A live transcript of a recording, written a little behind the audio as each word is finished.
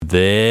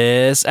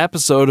This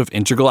episode of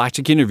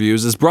Intergalactic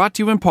Interviews is brought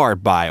to you in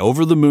part by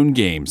Over the Moon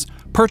Games.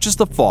 Purchase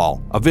The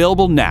Fall,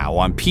 available now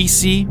on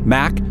PC,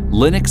 Mac,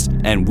 Linux,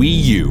 and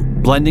Wii U.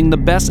 Blending the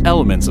best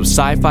elements of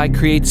sci-fi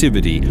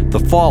creativity,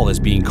 The Fall is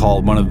being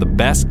called one of the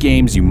best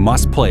games you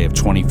must play of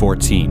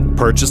 2014.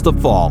 Purchase The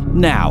Fall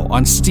now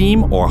on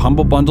Steam or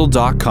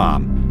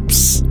HumbleBundle.com.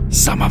 Psst,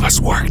 some of us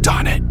worked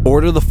on it.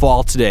 Order The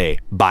Fall today.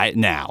 Buy it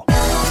now.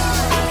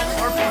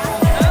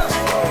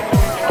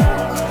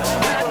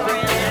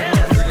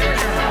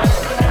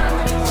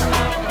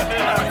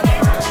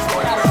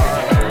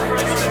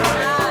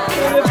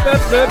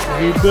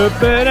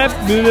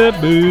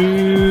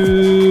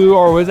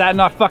 Or was that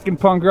not fucking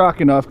punk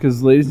rock enough?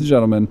 Because, ladies and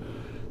gentlemen,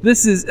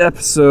 this is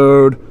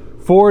episode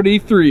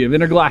 43 of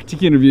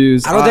Intergalactic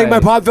Interviews. I don't think my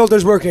pop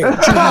filter's working.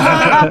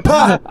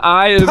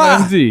 I am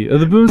MD of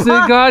the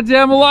Boomsday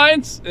Goddamn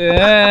Alliance,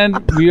 and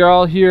we are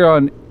all here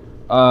on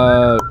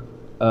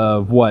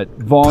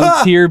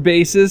volunteer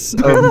basis.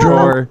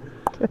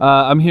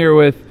 I'm here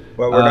with.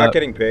 Well, we're not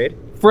getting paid.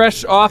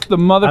 Fresh off the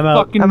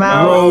motherfucking I'm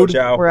out. road.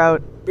 Ciao. We're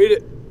out. Beat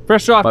it.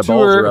 Fresh off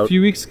tour a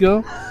few weeks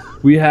ago,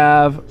 we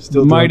have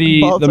the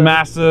mighty, Balls the are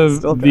massive,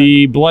 still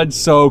the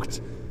blood-soaked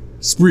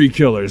Spree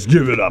Killers.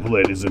 Give it up,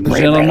 ladies and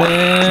gentlemen.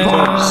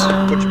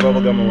 Put your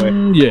bubblegum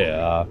away.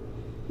 Yeah.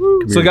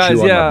 So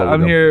guys,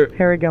 I'm here.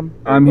 Harrigum.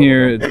 I'm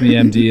here. It's me,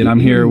 MD, and I'm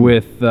here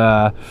with.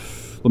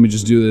 Let me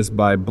just do this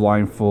by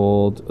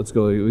blindfold. Let's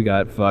go. We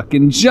got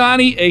fucking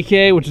Johnny,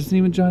 aka, which isn't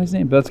even Johnny's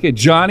name, but that's okay.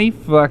 Johnny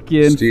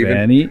fucking Steven.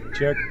 Fanny.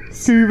 Check.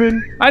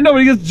 Steven. I know, but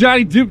he gets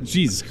Johnny Dubins.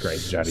 Jesus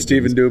Christ, Johnny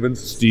Steven Dubins.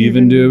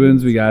 Steven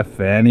Dubins, we got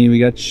Fanny, we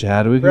got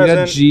Chadwick, we got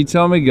Present.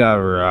 G-Tone, we got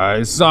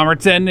Rise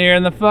Somerton here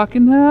in the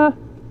fucking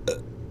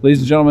Ladies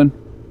and gentlemen,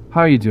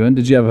 how are you doing?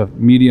 Did you have a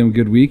medium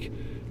good week?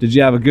 Did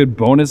you have a good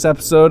bonus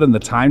episode and the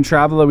time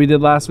travel that we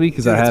did last week?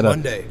 Because I had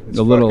Monday. It's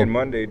a little. fucking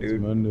Monday,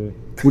 dude.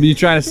 What are you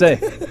trying to say?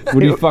 What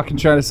are you fucking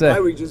trying to say? My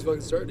week just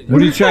fucking started.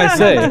 What are you trying to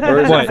say?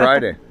 Or is What? it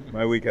Friday?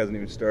 My week hasn't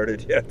even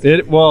started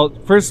yet. Well,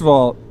 first of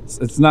all,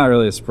 it's not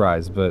really a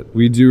surprise, but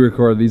we do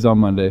record these on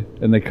Monday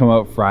and they come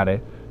out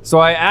Friday. So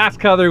I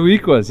asked how their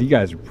week was. You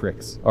guys are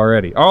pricks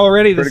already.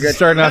 Already, this is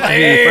starting out to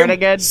be Pretty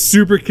good.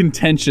 super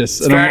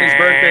contentious. And I'm- Fanny's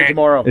birthday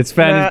tomorrow. It's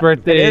Fanny's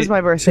birthday. It is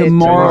my birthday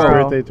tomorrow.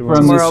 tomorrow. From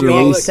Tomorrow this being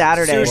release.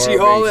 Saturday. Sushi Tomorrow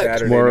being Holic.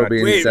 Saturday, Tomorrow not-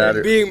 being Wait,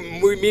 Saturday.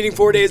 we're meeting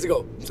 4 days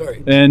ago.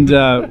 Sorry. And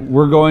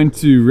we're going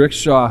to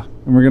Rickshaw,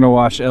 and we're going to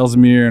watch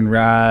Ellesmere and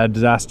Rad,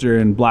 Disaster,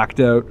 and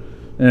Blacked Out.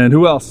 And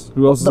who else?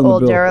 Who else is The on the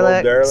Old bill?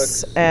 Derelicts.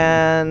 Derelicts.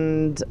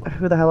 And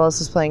who the hell else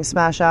is playing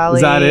Smash Alley?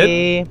 Is that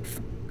it?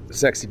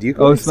 Sexy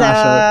decoy. Oh,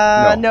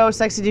 Smash No. No,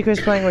 Sexy Decoy's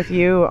playing with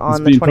you on It's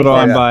the being 25th. put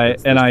on Yeah, by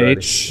that's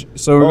NIH.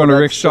 So we're going to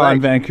that's Rickshaw in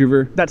tonight.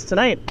 Vancouver. That's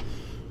tonight.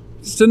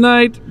 It's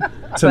tonight.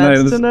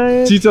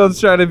 tonight. G-Tone's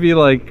trying to be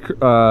like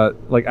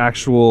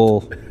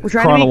actual We're trying to be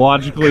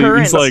chronologically.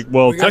 current. He's like,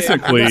 well, We got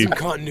technically, some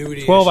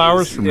continuity 12 issues.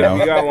 hours from Yeah, we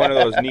now. got one of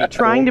those neat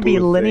Trying to be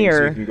toll booth things linear.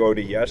 So you can go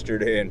to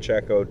yesterday and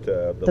check out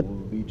the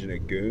Legion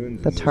of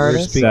Goons. The and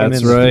TARDIS. Speaking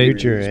That's in the right.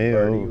 future, eh?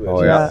 Party with-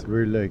 Oh, yeah.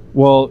 We're like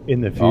Well,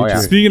 in the future. Oh, yeah.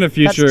 speaking of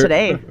That's future,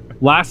 today.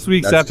 last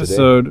week's That's today.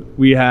 episode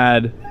we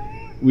had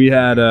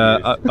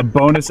a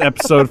bonus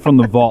episode from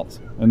the vault,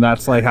 and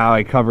that's like how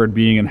I covered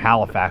being in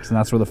Halifax, and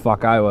that's where the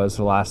fuck I was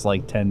for the last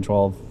like 10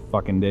 12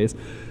 fucking days.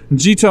 And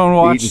G-Tone Eating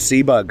watched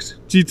sea bugs.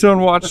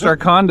 watched our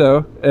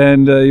condo,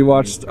 and he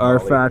watched our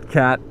fat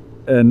cat,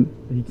 and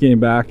he came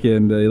back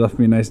and he left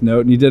me a nice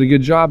note, and you did a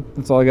good job.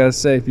 That's all I gotta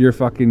say. You're a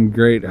fucking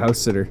great house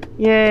sitter.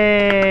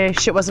 Yay.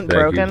 Shit wasn't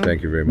broken.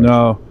 Thank you very much.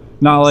 No,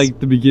 not like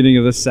the beginning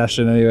of this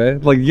session anyway.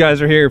 Like you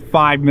guys are here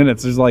 5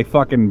 minutes. There's like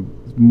fucking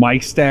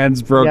mic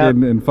stands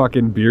broken and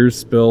fucking beers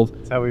spilled.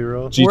 That's how we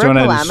roll. G-Tone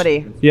had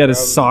calamity. he had his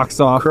socks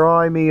off.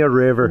 Cry me a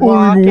river.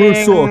 Oh, even wear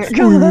Walking. socks.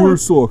 Oh, even wear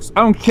socks.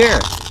 I don't care.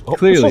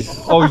 Clearly.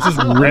 Oh, he's just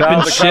Now ripping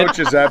the shit. couch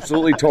is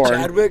absolutely torn.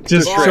 Chadwick.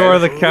 Just oh, shore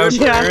the couch.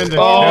 Yeah.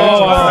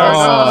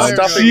 Oh,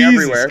 Stuffing Jesus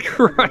everywhere.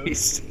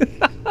 Christ.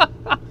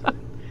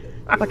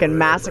 Fucking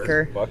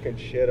massacre. Fucking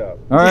shit up.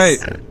 All right.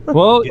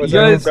 Well, you What's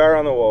that guys, star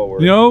on the wall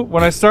work? you know,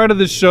 when I started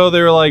this show,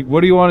 they were like,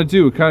 what do you want to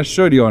do? What kind of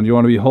show do you want? Do you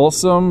want to be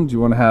wholesome? Do you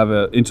want to have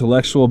an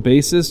intellectual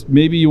basis?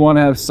 Maybe you want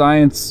to have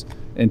science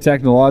and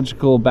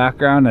technological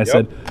background? I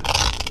said,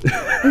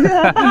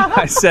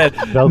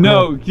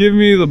 no, give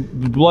me the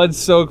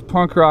blood-soaked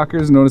punk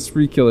rockers known as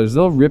Spree Killers.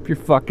 They'll rip your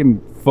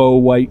fucking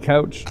faux white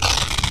couch.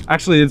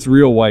 Actually, it's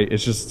real white.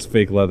 It's just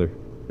fake leather.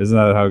 Isn't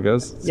that how it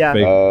goes? It's Yeah.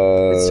 Fake,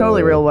 It's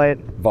totally real white.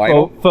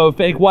 Vinyl. faux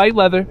fake white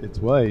leather. It's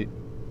white.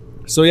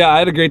 So yeah, I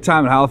had a great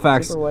time in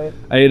Halifax. Super white.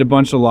 I ate a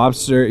bunch of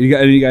lobster. Any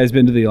of you guys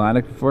been to the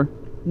Atlantic before?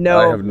 No.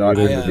 I have not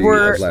been Yeah, to the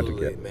We're- Atlantic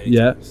yet. absolutely, many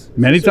Yeah. times.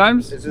 Many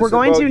times? Is this We're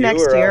going about to you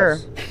next or year.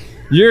 us?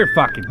 You're a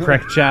fucking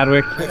prick,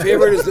 Chadwick. My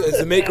favorite is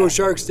the Mako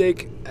shark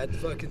steak at the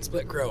fucking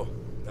Split Crow.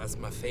 That's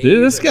my favorite.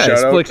 Dude, this guy- Shout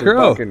Split out to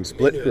Crow. fucking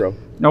Split Crow.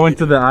 I went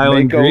to the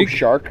Island Mako Greek.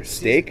 shark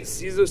steak.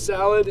 Caesar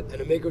salad and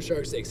a Mako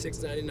shark steak,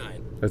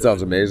 $6.99. That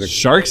sounds amazing.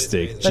 Shark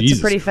steak. That's Jesus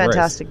a pretty Christ.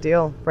 fantastic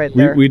deal right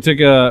We, there. we took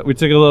a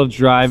little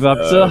drive up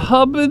to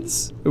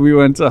Hubbard's. We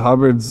went to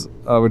Hubbard's,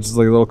 which is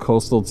like a little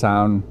coastal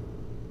town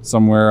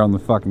somewhere on the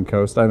fucking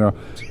coast. I don't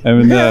know. I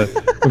mean, we had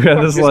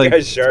this This like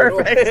guy's sharp.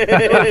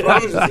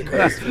 Promises the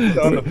coast.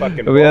 On the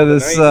fucking we had ball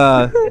this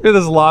tonight. we had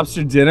this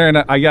lobster dinner, and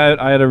I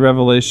had a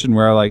revelation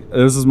where like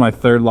this is my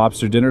third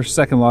lobster dinner,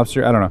 second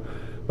lobster, I don't know,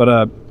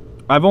 but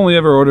I've only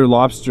ever ordered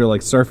lobster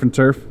like surf and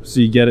turf, so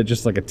you get it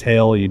just like a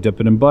tail, you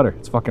dip it in butter.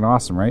 It's fucking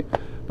awesome, right?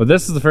 But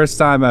this is the first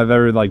time I've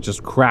ever like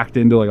just cracked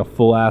into like a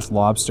full ass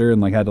lobster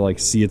and like had to like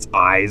see its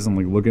eyes and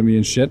like look at me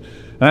and shit.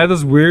 And I had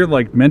this weird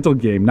like mental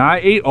game. Now I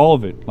ate all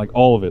of it, like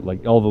all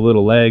the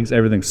little legs,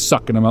 everything,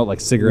 sucking them out like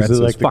cigarettes. Was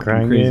it It like the fucking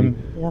crying crazy.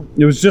 game? Yeah.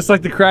 It was just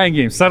like the crying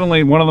game.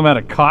 Suddenly one of them had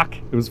a cock.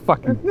 It was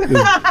fucking.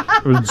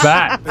 It was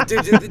bad.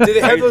 Dude, do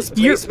they have those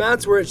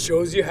placemats where it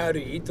shows you how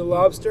to eat the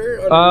lobster?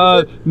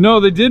 No,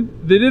 they did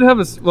have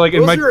a like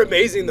in Those my. are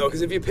amazing though,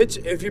 because if you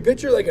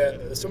picture like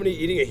somebody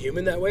eating a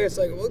human that way, it's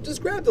like, well,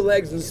 just grab the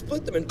legs and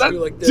split them in two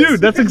like this.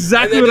 Dude, that's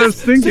exactly And then what I was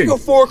just thinking. Stick a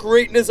fork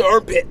right in his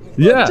armpit.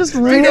 Yeah. Just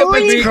Right up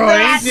really between-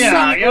 that Yeah,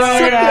 suck yeah,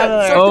 right out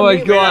of there. Oh my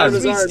Suck the meat right out of God.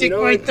 his arm, you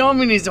know, like-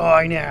 thumb in his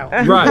eye now.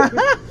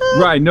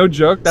 Right, no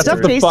joke. That's Stuff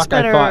what the tastes fuck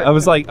I better. thought.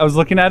 I was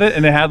looking at it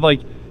and it had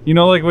like, you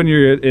know, like when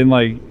you're in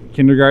like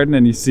kindergarten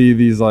and you see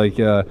these like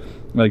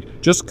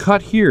just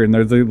cut here and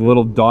there's the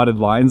little dotted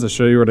lines that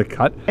show you where to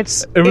cut.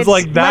 It's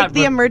like that, like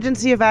the but-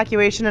 emergency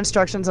evacuation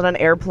instructions on an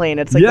airplane.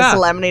 It's like Yeah. this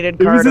laminated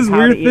It card was this of how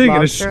weird to eat thing, and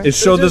lobster. it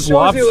showed It just this shows you,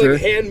 lobster.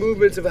 like, hand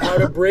movements of how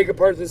to break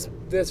apart this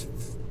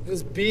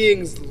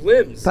being's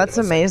limbs. That's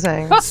you know,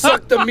 amazing.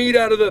 Suck the meat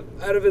out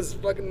of his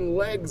fucking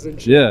legs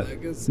and shit. Yeah.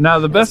 Like, it's, Now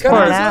the best it's kinda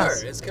part. Badass.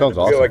 bizarre. It's Sounds kinda I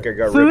awesome. feel like I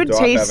got Food ripped off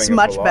tastes having a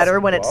much falafel. better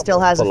when it still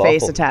has a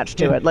face Falafel. attached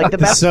to it. Like the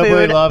best Subway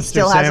food lobster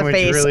still has a sandwich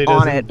face really on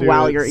doesn't it do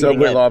while it. you're eating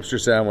Subway it. lobster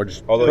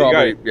sandwich. Although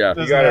probably, you yeah.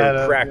 gotta add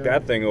up, crack yeah.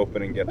 that thing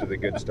open and get to the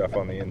good stuff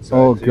on the inside.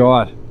 Oh too.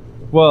 God.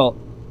 Well,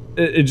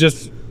 it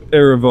just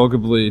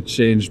irrevocably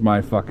changed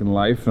my fucking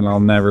life, and I'll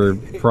never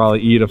probably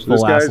eat a This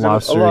full guy's ass a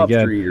lobster lobster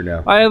again. eater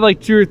now. I had like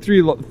two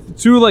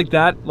like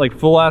that, like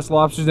full ass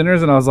lobster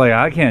dinners, and I was like,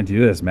 I can't do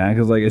this, man,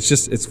 because like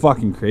it's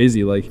fucking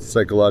crazy. Like,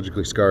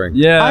 Psychologically scarring.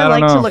 yeah, I I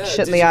don't like to know. look shit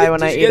in Did the you eye get- when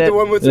did I you eat get it. the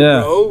one with Yeah.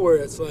 the roe where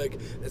it's like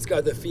it's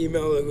got the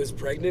female who was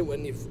pregnant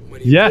when you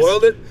Yes.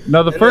 boiled it?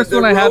 No, the And first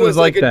then one I had roe was is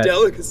like a that.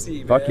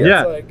 delicacy. Fuck man.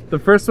 Yeah, It's like, the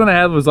first one I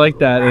had was like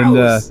that,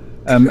 Gross.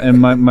 and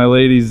my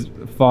lady's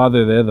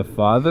father there, the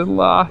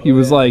father-in-law, he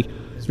was like,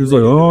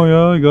 oh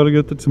yeah, you gotta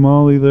get the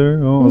tamale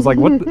there. Oh, I was like,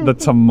 what the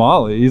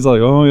tamale? He's like,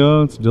 oh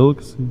yeah, it's a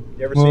delicacy.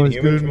 You ever seen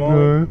Human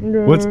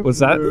Tamale? What's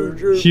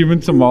that? Human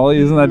tamale?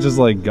 Isn't that just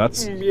like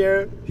guts?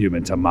 yeah.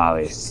 Human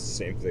tamale.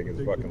 Same thing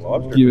as fucking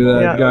lobster. Give me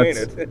that Yeah. guts.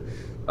 Ain't it?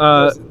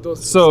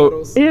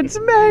 So It's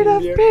made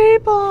of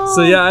people.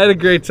 So yeah, I had a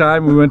great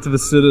time. We went to the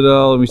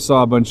Citadel and we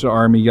saw a bunch of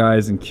army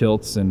guys in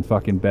kilts and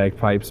fucking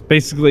bagpipes.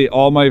 Basically,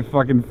 all my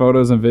fucking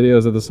photos and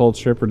videos of this whole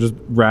trip were just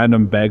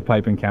random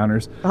bagpipe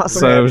encounters. Awesome.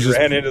 So it was You just,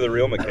 ran into the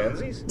real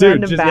Mackenzies? dude,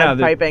 Random just yeah,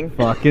 the bagpiping.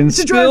 fucking It's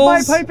a drive-by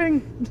spills.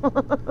 piping.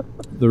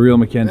 The real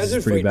Mackenzie's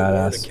Imagine pretty fighting a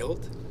war in a badass.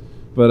 kilt.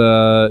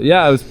 But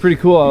yeah, it was pretty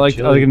cool. I like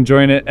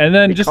enjoying it. And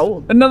then Pretty just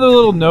cold. another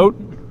little note.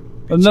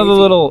 Another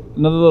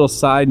little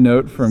side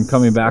note from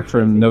coming back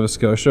from Nova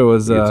Scotia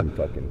was Get some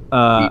fucking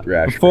heat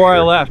rash before for I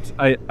sure. left,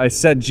 I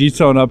set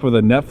G-Tone up with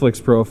a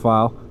Netflix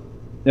profile,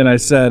 and I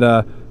said,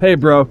 "Hey,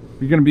 bro,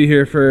 you're gonna be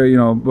here for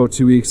about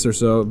 2 weeks or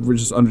so. We're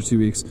just under 2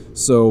 weeks.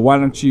 So why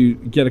don't you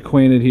get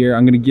acquainted here?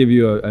 I'm gonna give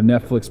you a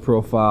Netflix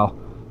profile.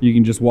 You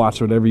can just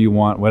watch whatever you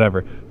want,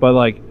 whatever. But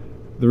like,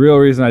 the real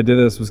reason I did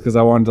this was because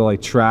I wanted to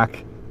like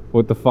track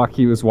what the fuck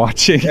he was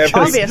watching.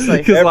 Obviously.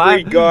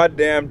 Every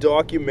goddamn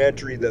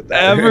documentary that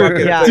Ever.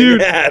 fucking Yeah. thing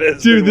Dude, had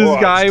has dude, been this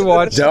watched. guy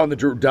watched. Down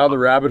the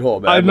rabbit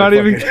hole, man. I'm not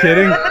even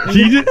kidding.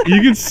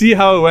 You can see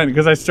how it went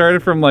because I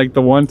started from like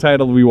the one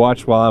title we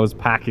watched while I was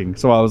packing.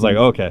 So I was like,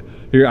 okay,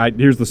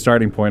 here's the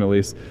starting point at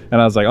least.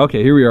 And I was like,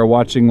 okay, here we are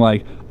watching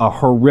like a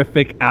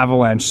horrific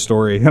avalanche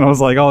story. And I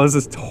was like, oh, this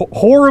is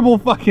horrible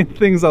fucking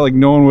things that like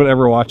no one would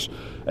ever watch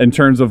in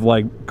terms of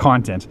like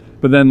content.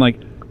 But then like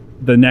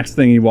the next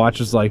thing he watched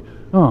was like,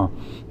 oh,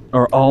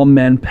 are all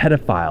men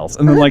pedophiles?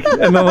 And then like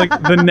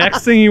the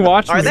next thing he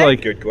watched Are was they?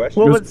 like, Good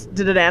question.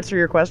 Did it answer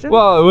your question?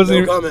 well, it wasn't.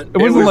 No even- comment.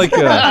 It wasn't like.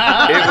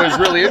 It was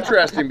really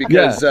interesting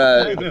because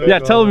Yeah,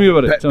 tell me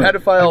about it. Tell me.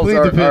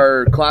 pedophiles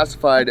are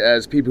classified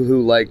as people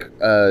who like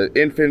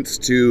infants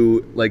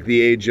to like the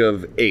age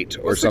of 8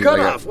 or What's the something.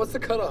 cutoff? What's the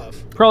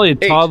cutoff? Probably a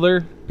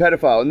toddler.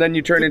 Pedophile, and then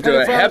you turn into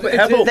a pedophile,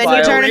 hebophile. then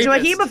you turn into a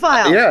rapist.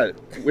 hemophile.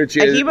 Yeah, which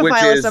A is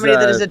hemophile is somebody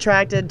that is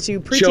attracted to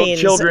preteens.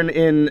 children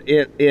in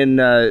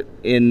a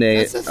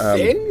That's a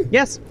thing?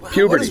 Yes. Wow,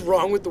 puberty. What is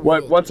wrong with the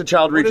world? Once a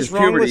child What reaches is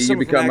wrong with puberty, you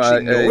someone become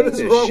actually knowing What is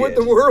this wrong shit? with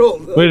the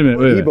world? Wait a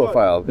minute.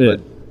 hebophile. Yeah.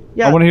 But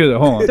Yeah. I want to hear that.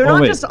 Hold on. They're Hold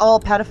on, not wait. just all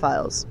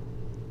pedophiles.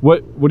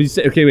 What do you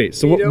say? Okay, wait.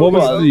 So what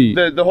was well,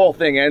 the? the whole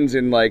thing ends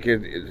in like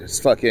it's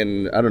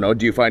fucking, I don't know.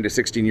 Do you find a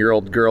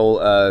 16-year-old girl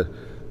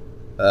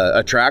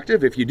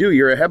attractive? If you do,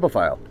 you're a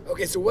hebophile.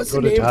 Okay, so what's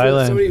Go the to name for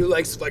Thailand. somebody who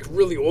likes like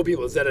really old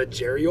people? Is that a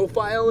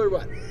geriophile or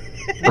what?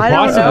 I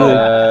don't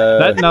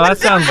Possibly. know. That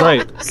sounds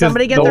right. 'Cause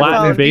Somebody get the their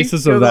Latin phone.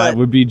 basis of Google that it.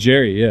 would be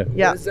Jerry. Yeah.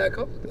 Yeah. What is that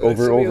called? Like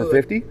Over somebody who, like,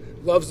 50?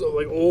 Loves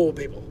like old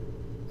people.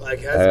 Like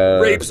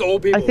has rapes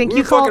old people. I think Who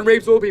you fucking call-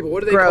 rapes old people.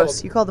 What are they Gross.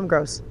 called? You call them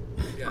gross.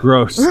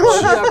 Gross.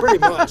 Well, yeah, pretty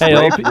much. Hey,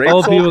 old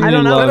people I need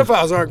don't know. love.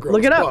 Pedophiles aren't gross.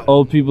 Look it up. but-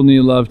 Old people need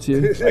love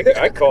too.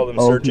 I call them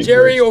Oh, searching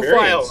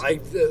Geriophile. for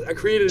experience. I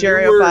created a new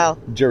word. Geriophile.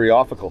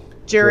 Geriophile.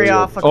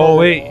 Geriophile. Oh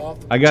wait,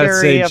 I gotta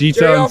say,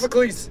 G-Tones.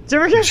 Geriophicles.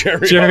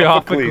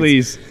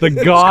 Geriophocles, the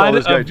god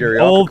this guy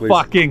of old Geriophocles.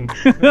 fucking.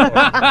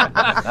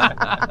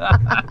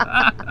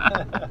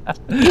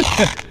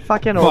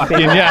 Fucking old Fucking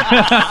people.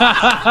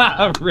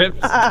 yeah. Rips.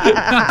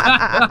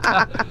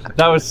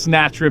 That was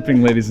snatch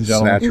ripping, ladies and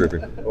gentlemen. Snatch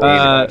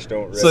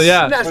ripping. So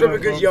yeah. That's from a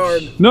good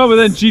yarn. No, but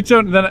then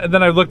G-Tone.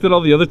 Then I looked at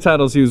all the other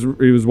titles he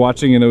was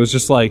watching, and it was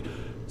just like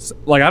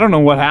I don't know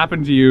what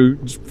happened to you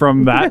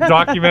from that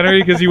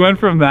documentary, because you went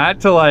from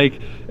that to like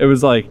it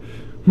was like,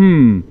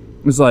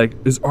 it was like,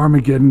 is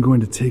Armageddon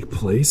going to take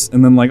place?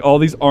 And then like all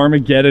these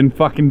Armageddon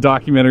fucking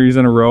documentaries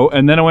in a row,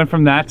 and then I went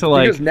from that to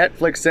like. Because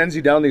Netflix sends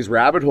you down these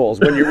rabbit holes.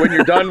 When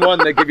you're done one,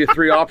 they give you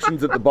 3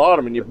 options at the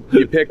bottom, and you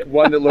pick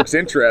one that looks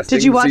interesting.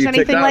 Did you so watch tick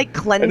anything that. like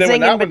And then Cleansing when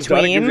that in one's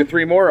done, it gives between? you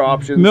 3 more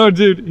options. No,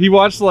 dude, he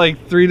watched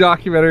like 3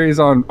 documentaries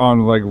on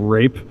like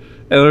rape, and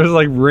there was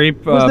like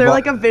rape. Was there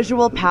like a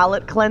visual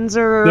palate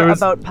cleanser There was-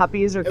 about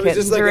puppies or It was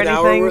kittens just like or an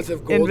hour anything worth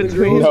of in Golden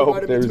between? Girls. No,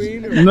 What in there's-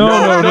 between, or-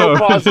 no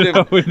positive.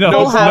 no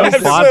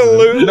Absolutely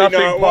positive. Nothing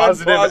not.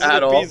 positive One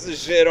at all. piece of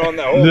shit on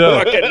the whole No.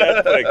 fucking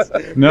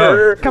Netflix. No.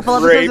 Murder, A couple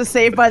rape, episodes of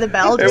Saved by the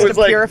Bell just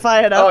to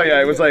purify it up. Oh yeah,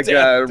 it was like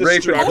Death, rape in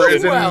destruction.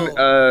 prison. Well,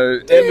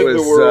 It end of the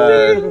was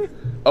world.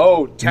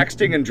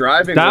 texting and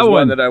driving That was one.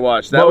 one that I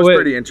watched. That Well, was wait.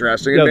 pretty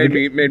interesting. Yeah,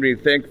 It made me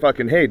think,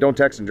 fucking, hey, don't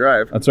text and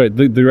drive. That's right.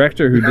 The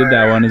director who did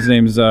that one, his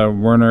name's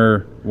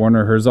Werner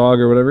Herzog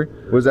or whatever.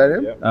 Was that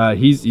him? Yeah.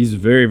 He's a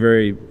very,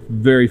 very,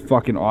 very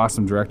fucking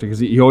awesome director, because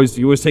he always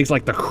takes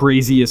like the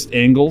craziest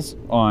angles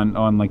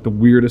on like the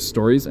weirdest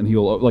stories, and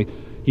he'll like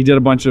he did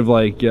a bunch of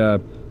like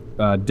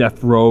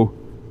Death Row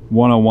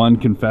 101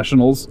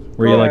 confessionals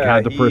where he like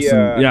had the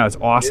person. Yeah, it's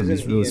awesome.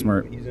 He's really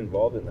smart. He's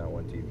involved in that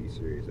one TV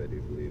series, I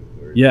do believe.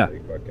 Where Yeah.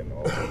 Like fucking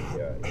all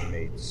the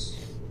inmates,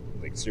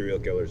 like serial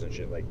killers and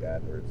shit like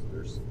that, where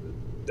there's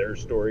their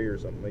story or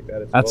something like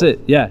that. That's it.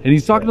 Yeah, and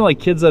he's talking to like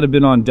kids that have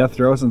been on death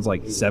row since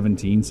like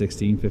 17,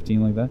 16,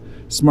 15, like that.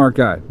 Smart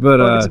guy. But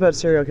Well, if it's about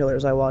serial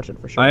killers, I watch it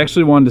for sure. I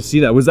actually wanted to see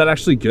that. Was that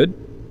actually good?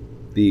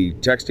 The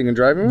texting and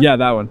driving one? Yeah,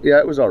 that one. Yeah,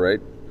 it was all right.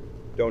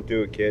 Don't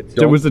do it, kids.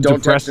 Was it don't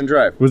depress- text and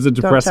drive. Was it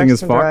Don't depressing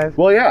text as and fuck? drive.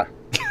 Well, yeah.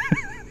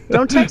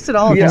 Don't text at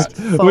all. Yeah. Just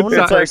phone What's the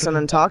that? person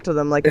and talk to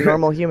them like a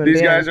normal human These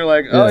being. guys are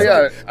like, oh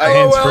yeah,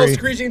 Oh well, Hands-free.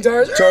 screeching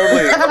tires.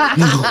 totally.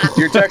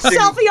 You're texting.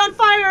 Selfie on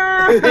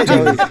fire!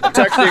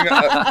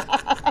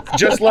 Texting.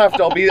 Just left.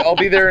 I'll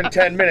be there in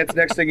 10 minutes.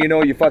 Next thing you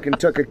know, you fucking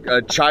took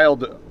a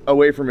child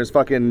away from his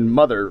fucking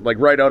mother, like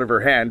right out of her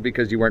hand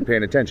because you weren't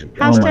paying attention.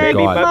 Hashtag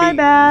God. my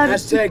bad.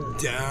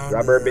 Hashtag down.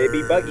 Rubber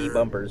baby buggy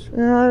bumpers.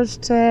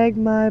 Hashtag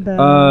my bad.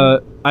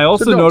 I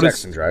also So don't noticed.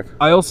 text and drive.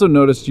 I also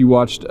noticed you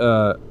watched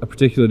a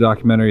particular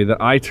documentary that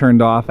I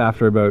turned off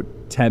after about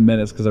 10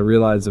 minutes because I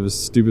realized it was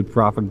stupid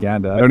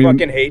propaganda. I I don't fucking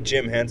even. hate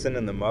Jim Henson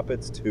and the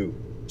Muppets too.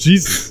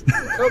 Jesus.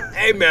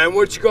 Hey man,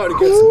 what you got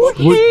against Who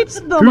the Muppets? hates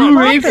the Who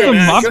Muppets? hates the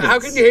Man, Muppets? How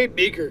can you hate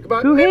Beaker? Come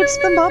on. Who hates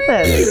the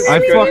Muppets? I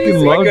fucking I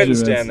love couldn't Jim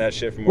stand Henson. that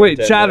shit for more Wait,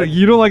 than 10 Chad, minutes.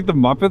 you don't like the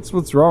Muppets?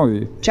 What's wrong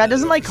with you? Chad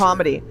doesn't like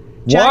comedy.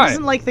 Chad Why?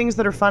 doesn't like things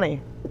that are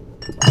funny.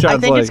 Chad's I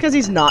think like, it's because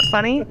he's not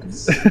funny.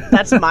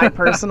 That's my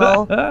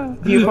personal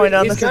viewpoint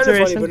on the He's kind of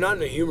funny, situation. but not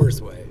in a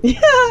humorous way. In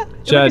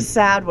like Chad- a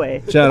sad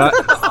way. Chad,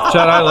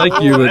 I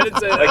like you, I but didn't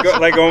say that.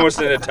 like almost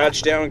in a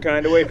touchdown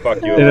kind of way.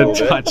 Fuck you a in little a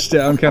bit.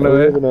 touchdown kind of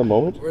way. a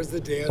moment. Where's the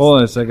dance? Hold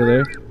on a second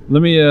there.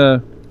 Let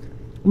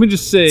me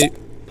just say,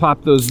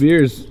 pop those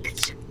beers.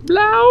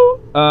 Blow.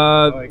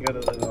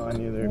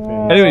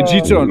 Anyway,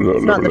 G-Tone.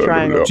 It's not in the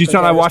triangle.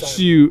 G-Tone, I watched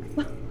you.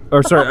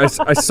 Or sorry,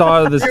 I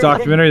saw this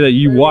documentary that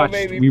you watched.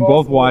 We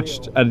both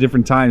watched at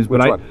different times, but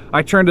Which I one?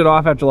 I turned it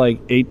off after like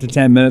 8 to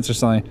 10 minutes or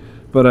something.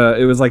 But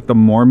it was like the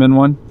Mormon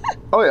one.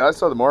 Oh yeah, I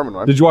saw the Mormon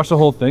one. Did you watch the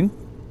whole thing?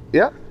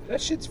 Yeah.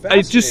 That shit's fascinating.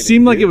 It just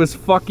seemed like it was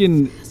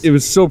fucking. It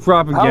was so How are you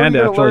propaganda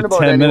gonna after learn like about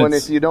 10 anyone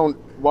minutes. if you don't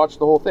watch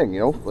the whole thing? You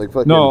know, like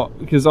fucking. No,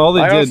 because all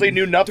they I did. honestly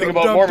knew nothing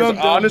about dum, Mormons. dum,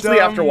 dum, Honestly,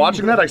 dum. after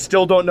watching that, I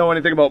still don't know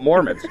anything about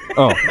Mormons.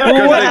 Oh, Because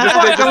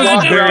they just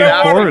walk very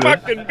around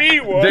informative. fucking be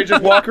one. They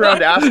just walk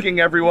around asking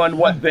everyone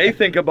what they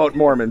think about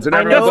Mormons, and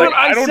I everyone's know. like,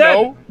 I don't said.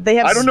 know. They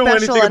have I don't know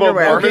special anything about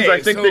underwear. Mormons. I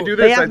Okay, think so they do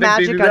they this. have I think they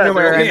magic do that.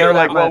 underwear, And and they're they're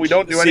like, not well, we much.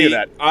 don't do any of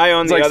that. I,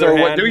 on It's the like, other so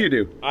hand, what do you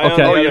do? I, on Okay.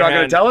 the Oh, you're other not gonna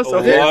hand, tell us?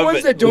 Okay. They're the love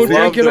ones that it. don't Love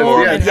drink at the all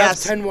Mormons. and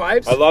Yes. have 10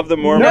 wives. I love the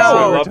Mormons. No.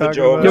 I love the Talking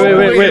Jehovah's about-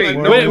 Wait, Wait, wait.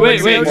 no We one's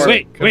need saying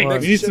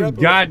some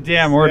shit.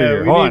 goddamn order Yeah, here.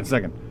 we Hold on need a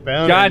second.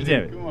 boundaries. God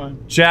damn it. Come on.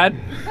 Chad?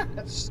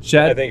 I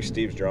Chad, think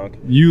Steve's drunk.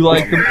 you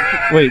like the.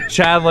 Wait,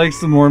 Chad likes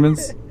the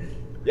Mormons?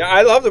 Yeah,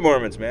 I love the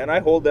Mormons, man. I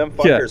hold them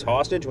Yeah. fuckers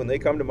hostage when they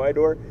come to my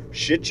door.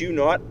 Shit you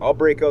not, I'll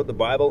break out the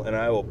Bible and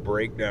I will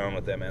break down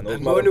with them, man. Those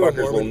I'm going to a motherfuckers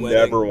will Mormon wedding.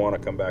 never want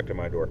to come back to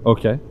my door.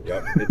 Okay.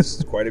 Yep,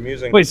 it's quite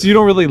amusing. Wait, so you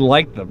don't really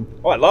like them?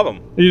 Oh, I love them.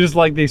 You just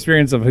like the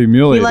experience of He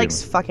humiliating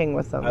likes them. fucking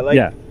with them. I like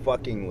Yeah.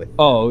 fucking with.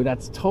 Oh,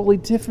 that's totally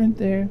different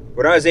there.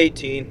 When I was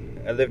 18,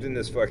 I lived in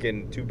this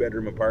fucking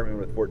 2-bedroom apartment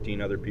with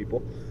 14 other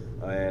people,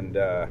 and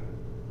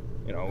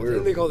you know,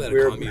 They call that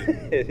a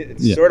commune.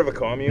 It's sort of a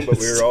commune, but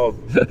we were all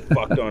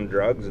fucked on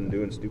drugs and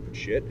doing stupid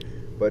shit.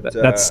 But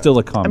That's still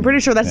a common. I'm pretty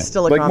sure that's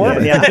still a Like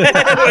comment. Mormons. Yeah.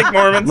 like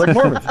Mormons. Like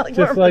Mormons.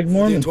 Just like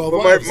Mormons. 12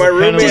 But wives. my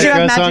roommate, Did you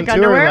have magic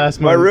underwear?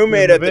 my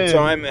roommate at the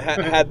time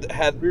had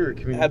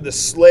the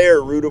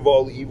Slayer root of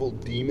all evil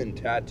demon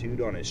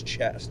tattooed on his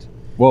chest.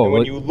 Whoa. And when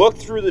what- you looked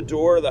through the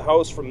door of the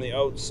house from the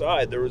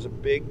outside, there was a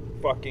big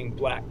fucking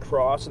black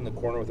cross in the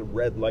corner with a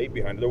red light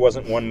behind it. There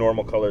wasn't one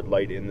normal colored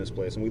light in this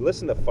place. And we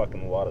listened to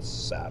fucking a lot of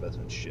Sabbath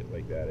and shit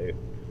like that,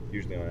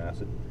 usually on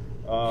acid.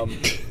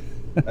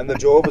 And the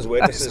Jehovah's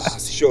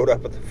Witnesses showed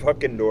up at the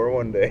fucking door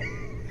one day.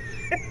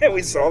 And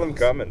we saw them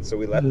coming, so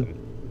we let them.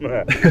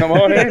 Come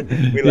on in.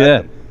 We let Yeah,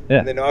 them. yeah.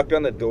 And they knocked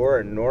on the door,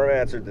 and Norm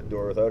answered the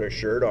door without a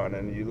shirt on.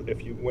 And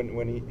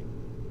when he,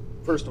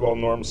 first of all,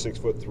 Norm's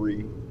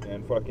 6'3",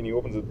 and fucking he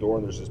opens the door,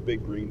 and there's this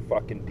big green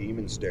fucking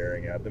demon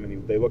staring at them.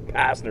 And they look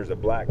past, and there's a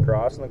black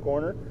cross in the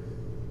corner.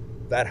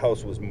 That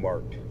house was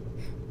marked.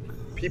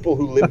 People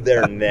who live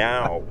there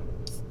now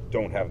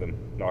don't have them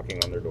knocking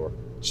on their door.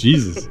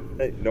 Jesus.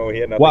 No, he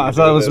had nothing. Wow, I to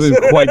thought do that with was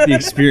this. quite the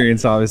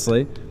experience,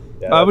 obviously.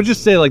 Yeah. I would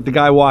just say, like, the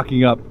guy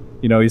walking up,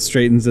 you know, he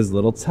straightens his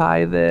little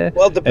tie there.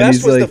 Well, the and best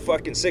he's was the like,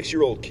 fucking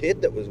 6-year-old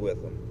kid that was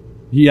with them.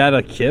 he had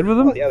a kid with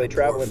him? Oh, yeah, they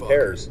travel in fucker.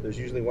 pairs. There's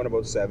usually one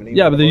about 70.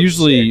 Yeah, one but they're about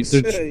usually-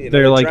 6. they're- You know,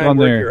 they're they like try and on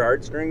work their- your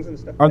heartstrings and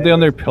stuff. Aren't they on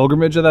their Anyways,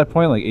 pilgrimage at that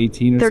point, like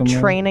 18 or They're something?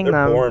 training They're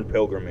them. born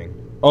pilgriming.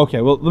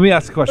 Okay, well, let me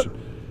ask a question.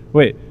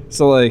 Wait,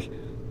 so, like,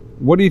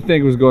 what do you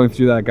think was going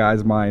through that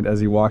guy's mind as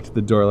he walked to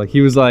the door? Like,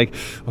 he was like,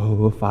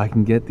 oh, if I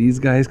can get these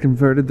guys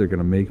converted, they're going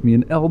to make me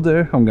an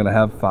elder. I'm going to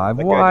have 5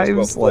 That guy just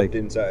wives. got flipped Like,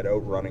 inside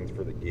out running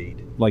for the gate.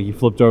 like he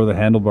flipped over the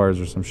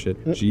handlebars or some shit.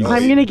 Jesus.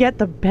 I'm gonna get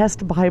the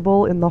best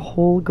Bible in the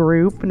whole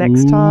group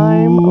next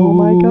time. Oh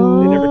my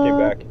god. They never came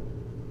back.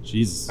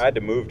 Jesus. I had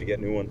to move to get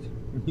new ones.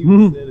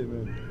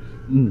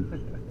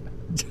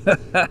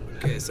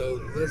 Okay, so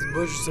let's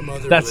push some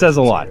other. That says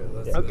a lot.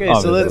 religions here. Okay,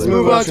 Obviously. so let's Let's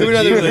move on to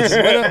another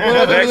religion. What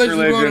other Next religion?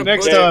 religion.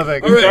 Next Okay.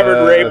 topic. All We've right.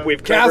 covered rape.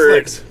 We've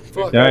Catholics. covered.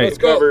 Fuck, All right. let's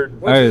go.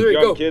 Covered 1, 2, 3,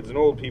 young go. kids and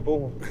old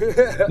people.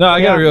 No,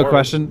 I got a real Mormons.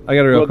 question. I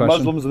got a real question.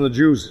 Muslims and the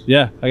Jews.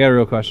 Yeah, I got a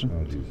real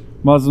question.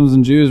 Muslims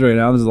and Jews right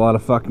now. There's a lot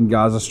of fucking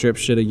Gaza Strip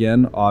shit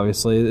again,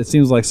 obviously. It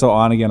seems like so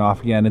on again,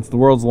 off again. It's the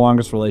world's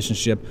longest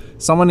relationship.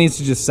 Someone needs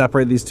to just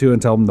separate these two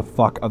and tell them to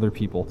fuck other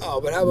people.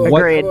 Oh, but how about,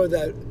 Agreed. how about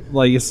that?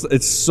 Like,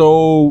 it's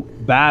so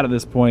bad at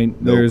this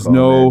point. No There's comment.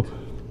 no...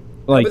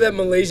 How Like, about that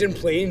Malaysian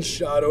plane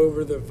shot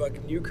over the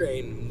fucking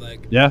Ukraine?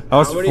 Like, yeah, I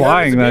was how many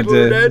flying that hundreds of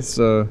people were day. dead?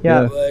 So, Yeah.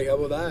 Like, how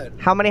about that?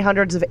 How many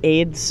hundreds of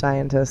AIDS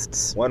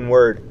scientists? One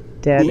word.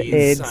 Dead AIDS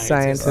AIDS scientists.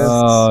 scientists.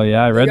 Oh,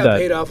 yeah, I They read got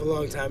paid that. off a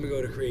long time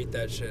ago to create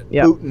that shit.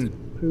 Yeah. To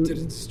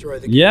destroy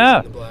the gays Yeah.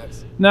 and the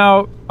blacks.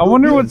 Now, I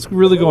wonder what's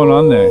really going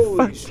on there.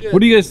 Holy shit.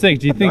 What do you guys think?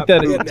 Do you think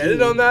that... You got an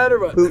edit on that or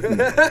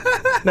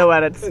what? No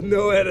edits.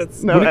 No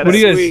edits. No What do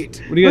you guys?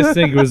 Sweet. What do you guys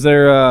think? Was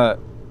there?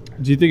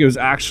 Do you think it was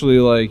actually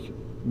like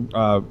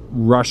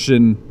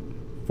Russian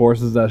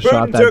forces that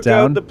shot Putin that took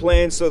down? out the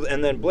plane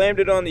and then blamed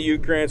it on the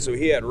Ukraine, so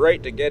he had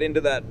right to get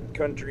into that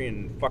country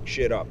and fuck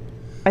shit up.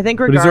 I think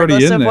he's already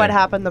regardless in of there. what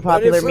happened, the But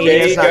popular it flew media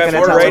into- is not Yeah, going to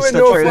more tell right us the to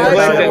no truth fly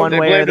about zone. it one They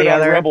way or blamed the it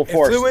on other. rebel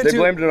force. flew They into-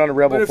 blamed it on a But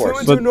rebel it flew force.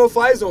 into a But-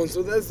 no-fly zone,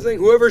 so that's the thing.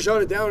 Whoever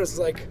shot it down is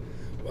like,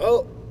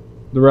 well,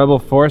 The rebel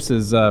force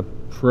is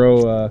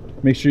pro.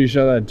 Make sure you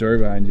shut that door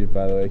behind you.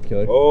 By the way,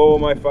 killer. Oh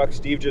my fuck!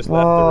 Steve just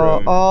left the Oh,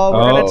 room. we're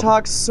Oh. going to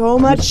talk so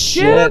much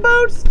shit Shit.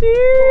 about Steve.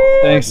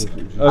 Thanks. Okay.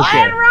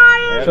 And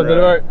Ryan. Shut the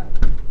door.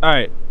 All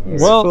right.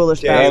 Well,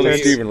 Foolish Yeah, Alan,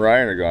 bastards. Steve, and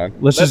Ryan are gone.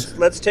 let's just.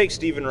 Let's take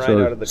Steve and Ryan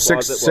So out of the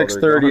closet.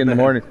 6:30 in the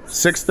morning.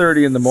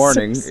 6:30 in the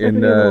morning. 6:30 in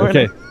In the morning.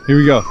 Okay. Here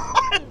we go.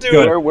 Do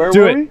Good. Where Do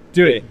were it. we?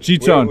 Do it.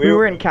 G-tone. We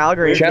were in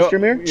Calgary.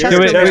 Chestermere? Wait, Chestermere.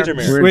 wait,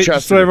 Chestermere. We're in wait,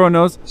 just so Chestermere. everyone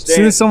knows, as soon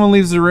Stan. as someone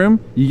leaves the room,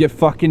 you get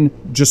fucking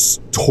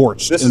just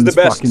torched. This in is the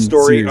best fucking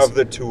story series. of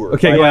the tour.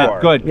 Okay, by go ahead.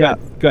 far. Good, Yeah.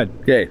 good.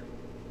 Okay.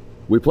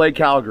 We play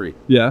Calgary.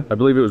 Yeah, I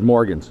believe it was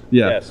Morgan's.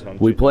 yeah. Yes.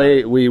 We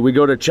play. We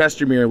go to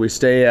Chestermere. We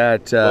stay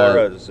at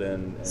Laura's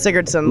and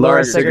Sigurdsson. Laura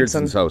Laura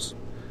Sigurdsson's Sigurdsson. house.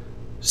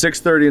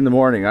 6:30 in the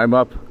morning. I'm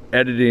up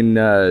editing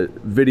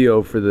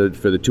video for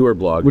the tour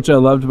blog. Which I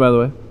loved, by the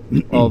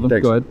way. All of them.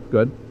 Thanks. Go ahead. Go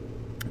ahead.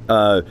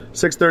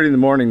 6:30 in the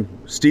morning.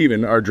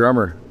 Steven, our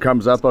drummer,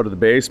 comes up out of the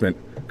basement,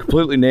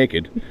 completely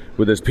naked,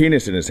 with his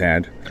penis in his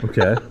hand,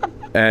 Okay.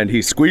 and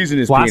he's squeezing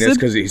his Flaccid? penis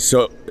because he's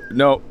so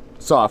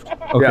soft.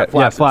 Okay. Yeah,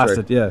 flaccid.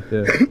 Flaccid. sorry.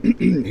 Yeah.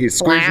 He's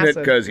squeezing it Flaccid.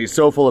 because he's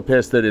so full of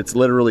piss that it's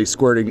literally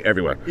squirting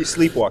everywhere. he's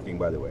sleepwalking,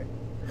 by the way.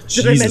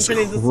 Jesus mention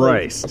he's asleep?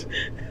 Christ.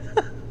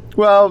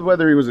 Well,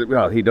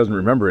 he doesn't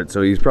remember it,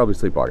 so he's probably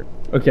sleepwalking.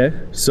 Okay.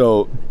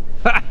 So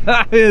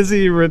As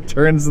he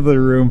returns to the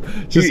room,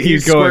 just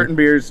he's keep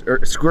going.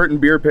 squirting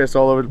beer piss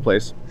all over the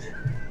place.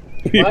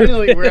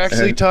 Finally, we're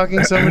actually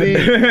talking something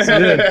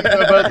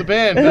about the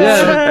band.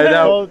 And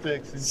now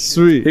Politics.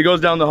 Sweet. he goes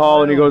down the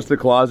hall and he goes to the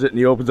closet and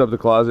he opens up the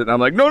closet and I'm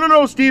like,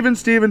 no, Steven,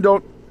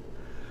 don't.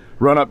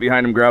 run up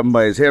behind him, grab him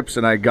by his hips,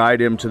 and I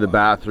guide him to the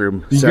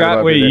bathroom. You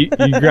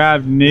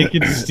grabbed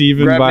naked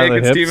Steven by the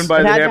hips? Steven by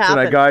It the had to hips, and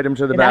I happen. guide him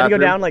to the It had to bathroom.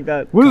 go down like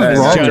that. What is And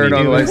wrong turn with on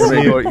the you? lights,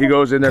 and he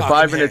goes in there.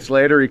 5 minutes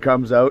later, he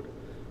comes out,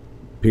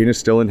 penis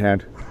still in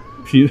hand.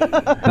 He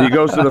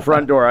goes to the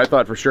front door. I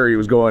thought for sure he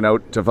was going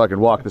out to fucking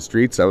walk the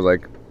streets. I was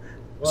like,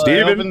 Well, I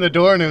Steven? opened the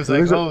door and it was like,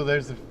 There's a- oh,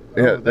 there's the.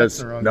 Yeah, Oh, that's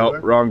the wrong door.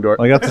 wrong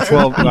door. I got the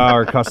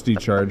 12-hour custody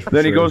charge.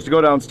 Then he goes to go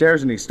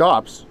downstairs and he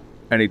stops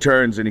and he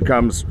turns and he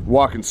comes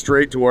walking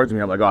straight towards me.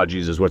 I'm like, oh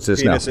Jesus, what's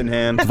this Penis now? in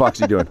hand. What the fuck's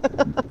he doing?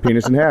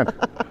 Penis in hand.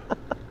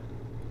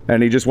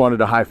 And he just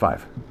wanted a high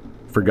five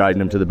for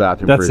guiding him to the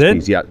bathroom That's for his it?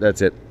 piece. Yeah,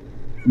 that's it.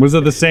 Was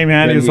it the same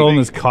hand he was Then he- holding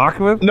his cock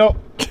with? No.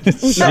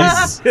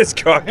 Jesus. His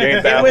cock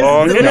ain't that was-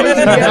 long. One hand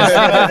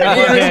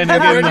and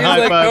then He's high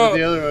like, five no. with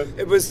the other one.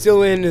 It was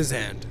still in his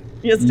hand.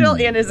 He's still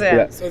in his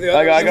hand. So the I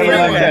other got was a the right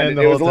left-handed. hand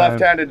the It was a whole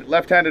time.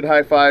 left-handed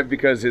high five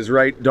because his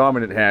right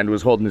dominant hand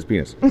was holding his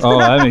penis. Oh,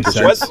 that makes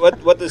sense.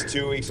 What this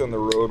 2 weeks on the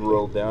road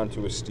rolled down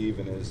to with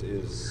Steven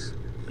is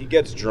he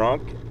gets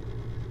drunk,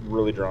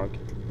 really drunk,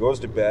 goes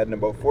to bed, and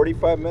about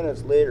 45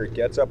 minutes later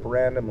gets up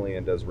randomly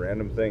and does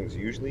random things,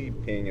 usually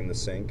peeing in the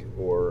sink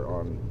or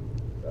on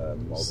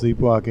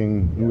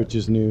Sleepwalking, which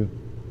is new.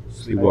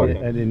 Sleepwalking.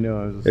 I didn't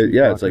know I was a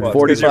Yeah, it's like Well, it's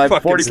 'cause you're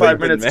 45 fucking sleeping,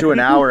 minutes man. to an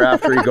hour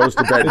after he goes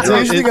to bed It's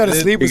drunk. usually got to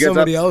sleep He with gets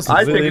somebody up- else.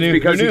 I Who think knew? it's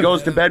because Who he knew?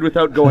 goes to bed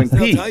without going They'll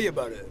pee. tell you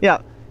about it. Yeah.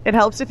 It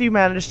helps if you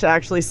manage to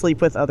actually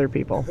sleep with other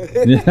people. I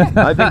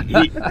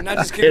think You're not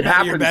just getting It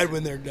out of your happens. bed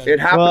when they're done. it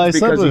happens Well, I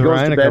slept because he with goes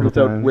Ryan to a bed couple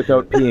without times.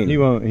 without peeing.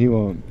 He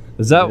won't.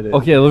 Is that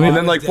okay? Let me. And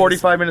then like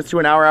 45 minutes to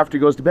an hour after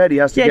he goes to bed, he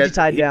has to He had get you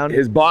tied down.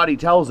 His body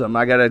tells him,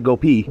 "I gotta go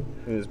pee,"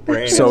 his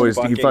brain. so is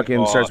he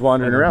fucking starts off.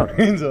 wandering around.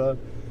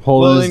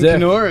 Hold Well, his in dick.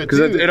 Kenora, Because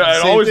too. it same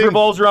always thing.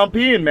 revolves around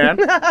peeing, man.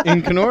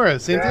 In Kenora,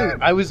 same thing.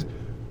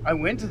 I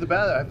went to the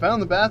bathroom. I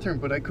found the bathroom,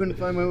 but I couldn't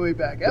find my way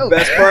back out.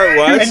 Best part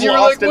was, and you were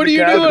like, "What are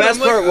you doing?" the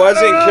best I'm like, part was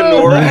 "I in don't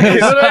know." Kenora.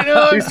 But I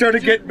know. He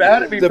started getting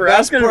mad at me The for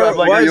best asking him. I'm part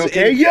like, "Are you was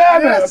okay?" in- Yeah,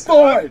 man, I'm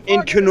fine.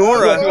 In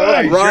Kenora,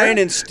 Yeah, you Ryan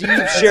sure? and Steve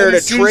shared a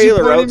As soon as he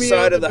trailer pointed me outside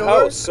out of the the door,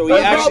 house, so he no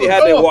actually problem, had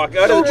to no. walk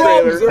out No of the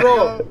problems trailer. at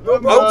all. No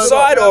problems.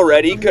 Outside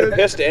already, he could have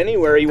pissed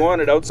anywhere he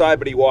wanted outside,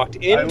 but he walked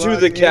into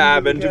walked the into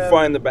cabin the to cabin.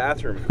 find the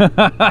bathroom.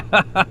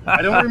 I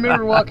don't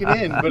remember walking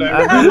in, but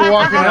I remember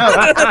walking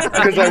out.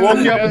 Because I woke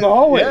you up in the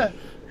hallway. Yeah.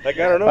 Like,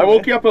 I don't know. I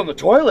woke you up on the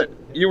toilet.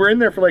 You were in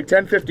there for like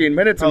 10, 15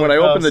 minutes, and Oh, when I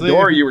fell opened the asleep.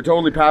 door, you were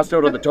totally passed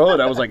out on the toilet.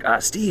 I was like,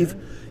 Steve,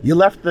 you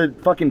left the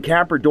fucking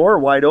camper door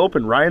wide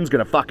open. Ryan's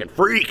gonna fucking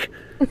freak.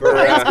 I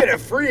was gonna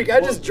freak. I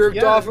just jerked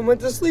Yeah. off and went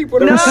to sleep.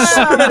 Whatever.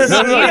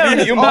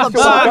 You must have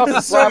woke up and so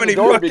slammed many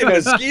the door fucking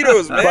because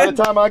mosquitoes, by man.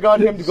 the time I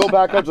got him to go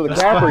back up to the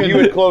camper, you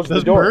had closed the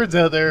Those door. birds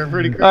out there are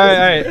pretty crazy.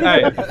 All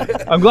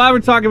right. I'm glad we're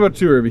talking about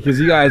tour because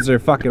you guys are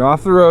fucking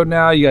off the road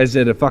now. You guys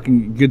did a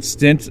fucking good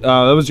stint.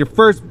 That was your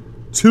first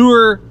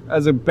tour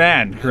as a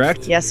band,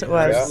 correct? Yes, it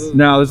was.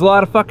 Now there's a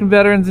lot of fucking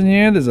veterans in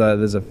here. There's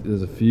a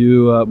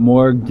few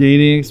more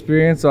gaining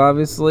experience,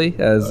 obviously,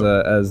 as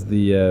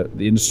the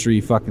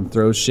industry fucking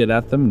throws shit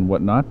at them and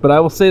whatnot. But I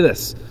will say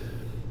this: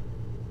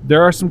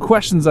 there are some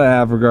questions I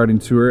have regarding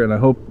tour, and I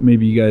hope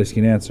maybe you guys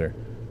can answer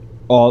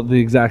all at the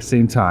exact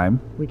same time,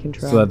 We can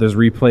try. so that there's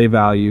replay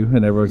value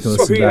and everyone can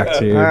listen back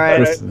to you. All right.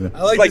 listen-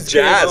 I like It's like this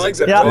game. I jazz, like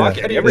except that.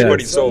 talking. Yeah.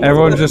 Everybody's Yeah. so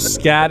Everyone just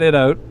scat it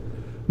out.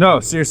 No,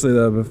 seriously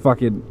though, but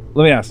fucking,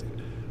 let me ask: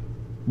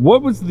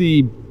 what was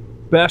the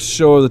best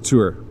show of the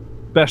tour?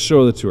 Best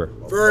show of the tour?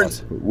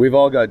 Vern's. We've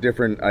all got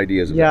different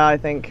ideas. Of Yeah, I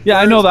think. Yeah,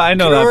 I know that,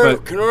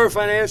 but Kenora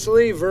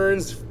financially,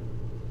 Vern's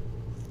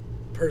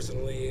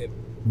personally,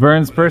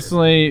 Vern's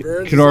personally,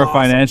 Vern's Kenora is awesome.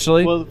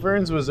 financially. Well,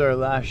 Ferns was our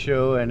last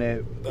show, and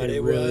it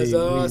it really, was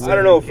awesome. I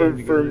don't know. For came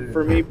together.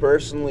 for me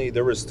personally,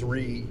 there was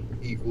 3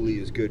 equally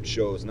as good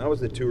shows, and that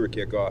was the tour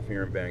kickoff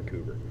here in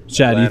Vancouver.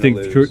 Chad, do you think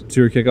the Atlanta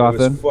tour kickoff It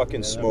then? was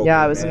fucking smoking.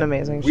 Yeah, it was man. an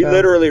amazing We show.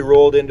 literally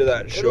rolled into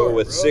that show Kenora,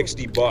 with bro.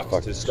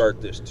 $60 to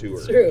start this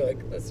tour, Sure,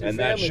 like, that's your and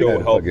that family. show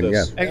Yeah, helped fucking,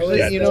 us yeah. Actually,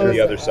 get you to know,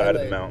 the other side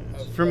of the highlight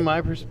mountains. From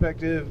my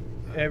perspective,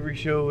 every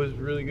show was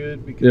really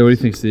good because Yeah, what do you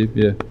think, Steve?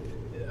 Yeah,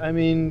 I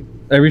mean,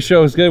 every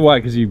show was good. Why?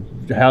 Because you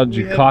held We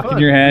your had cock in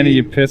fun. your hand and We-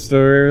 you pissed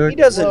over He everything.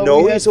 doesn't well, know.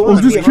 we He's had the one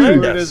fun. just We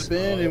kidding. toured as a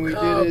band, and we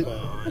Come did it.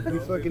 on. We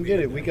fucking did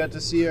it. We got to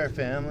see our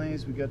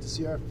families. We got to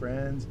see our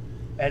friends.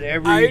 At I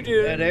every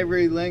did. at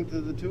every length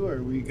of the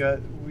tour, we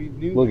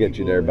knew. We'll get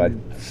you there, people bud.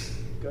 and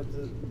Got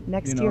to,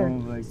 Next you know, year.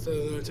 like So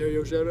the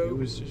Ontario shout it out.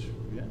 was just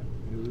it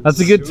was That's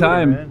a good tour,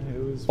 time. man.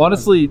 It was fun.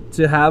 Honestly,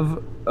 to have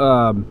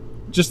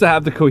just to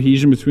have the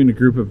cohesion between a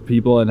group of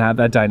people and have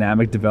that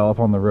dynamic develop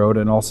on the road,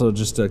 and also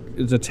just to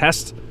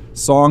test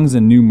songs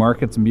in new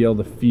markets and be able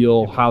to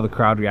feel how the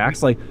crowd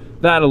reacts, like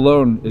that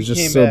alone is We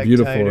just came so back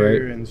beautiful, tighter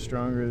right? and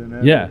stronger than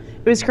ever. Yeah,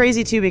 It was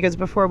crazy too because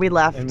before we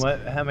left, And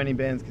how many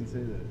bands can say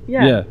that?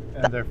 yeah.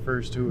 At their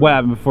first tour. What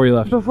happened before you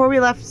left? before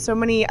we left,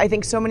 I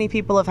think so many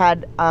people have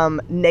had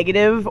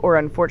negative or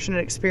unfortunate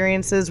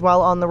experiences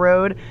while on the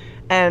road,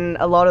 And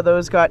a lot of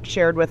those got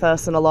shared with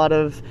us, and a lot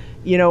of,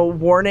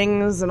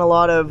 warnings and a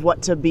lot of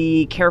what to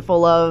be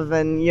careful of,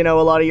 and, a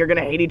lot of you're going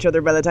to hate each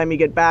other by the time you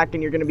get back,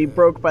 and you're going to be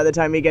broke by the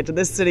time you get to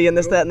this city and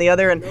this, that, and the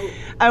other.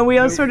 And we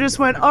also just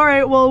went, all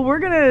right, well, we're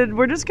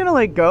just going to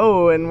like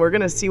go and we're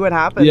going to see what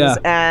happens. Yeah.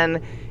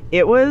 And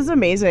it was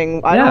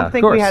amazing. I don't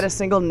think we had a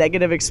single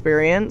negative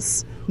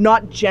experience,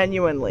 not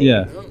genuinely,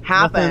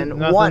 happen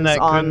Nothing once that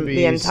on couldn't be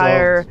the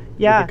entire, solved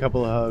with a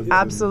couple of hugs.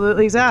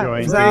 Absolutely,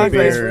 exactly.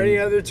 Place for any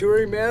other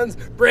touring bands,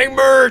 bring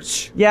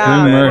merch.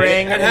 Yeah,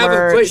 bring and have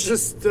merch. a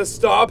place to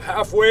stop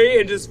halfway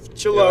and just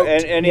chill out.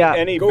 And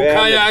any go band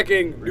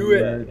kayaking, do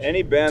it.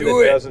 Any band Do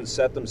that it. doesn't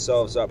set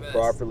themselves up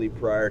properly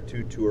prior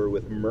to tour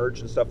with merch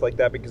and stuff like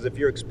that, because if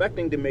you're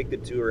expecting to make the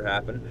tour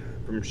happen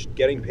from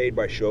getting paid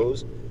by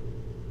shows,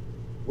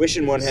 wish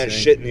in one hand,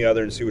 shit in the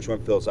other, and see which one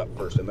fills up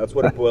first. And that's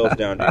what it boils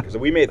down to. Because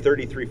we made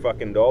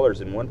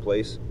 $33 in one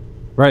place,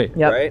 Right.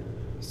 Yep. right?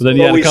 So then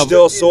you But had we a couple.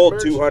 still sold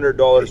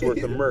 $200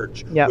 worth of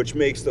merch, Yep. which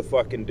makes the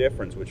fucking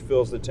difference, which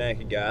fills the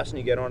tank of gas, and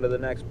you get on to the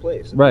next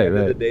place. At Right, the end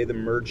of right. the day, the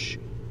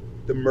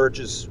merch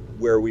is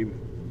where we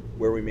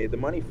made the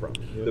money from.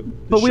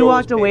 But we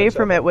walked away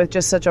from it with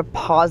just such a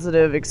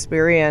positive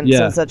experience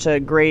Yeah. and such a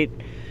great,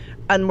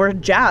 and we're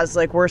jazzed.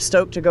 Like, we're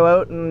stoked to go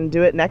out and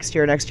do it next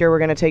year. Next year, we're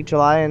going to take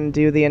July and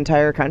do the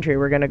entire country.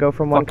 We're going to go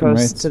from one Fucking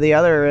coast right. to the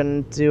other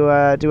and do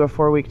a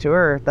 4-week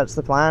tour. That's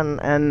the plan.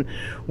 And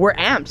we're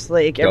amped.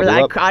 Like, Double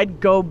up. I'd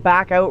go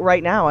back out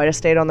right now. I just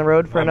stayed on the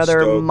road for I'm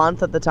another stoked.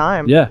 month at the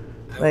time. Yeah.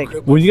 Like,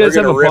 When you We're guys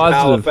have gonna a rip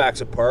positive.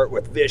 Halifax apart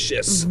with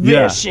Vicious.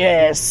 Yeah.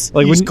 vicious.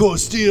 Like when,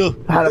 Coast Steel.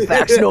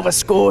 Halifax, Nova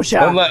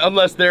Scotia.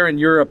 Unless they're in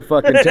Europe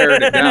fucking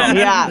tearing it down.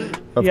 Yeah.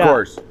 Of Yeah.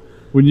 course.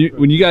 when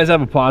you guys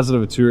have a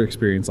positive tour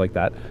experience like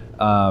that,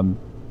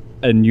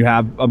 and you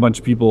have a bunch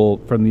of people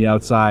from the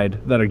outside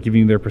that are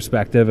giving their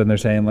perspective, and they're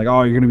saying like,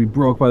 oh, you're going to be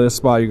broke by this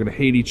spot, you're going to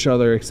hate each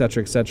other,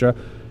 etc., etc.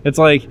 It's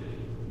like,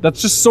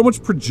 that's just so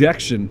much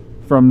projection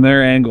from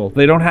their angle.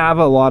 They don't have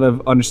a lot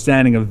of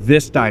understanding of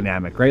this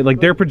dynamic, right? Like,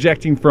 they're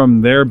projecting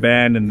from their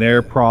band and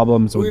their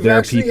problems with We've their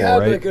actually people, had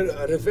right? like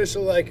an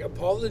official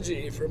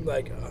apology from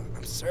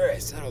I'm sorry I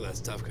said all that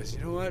stuff, because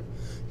you know what,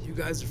 you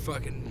guys are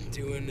fucking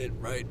doing it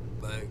right.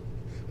 Like,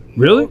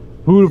 Really?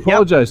 Who would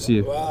apologize to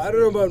you? well, I don't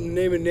know about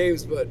naming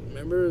names, but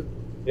remember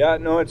Yeah,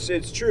 no,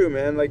 it's true,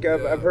 man. Like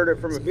I've heard it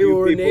from a some few people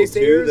were people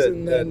naysayers, too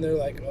and then they're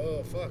like,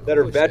 oh fuck, that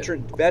are holy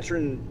shit.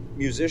 veteran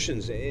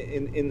musicians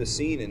in the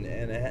scene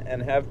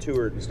and have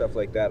toured and stuff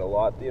like that a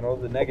lot. The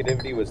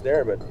negativity was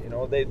there, but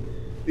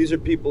these are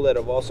people that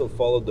have also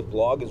followed the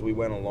blog as we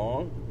went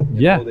along.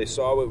 Yeah. They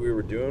saw what we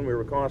were doing. We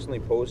were constantly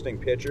posting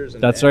pictures.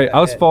 And, That's right.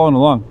 I was following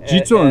along. and-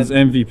 G-Tone's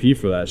MVP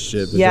for that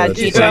shit. Yeah,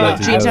 because it's G-Tone, like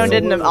G-Tone together.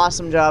 did an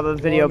awesome job of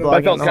video blogging.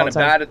 I felt the kind whole of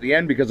time. bad at the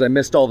end because I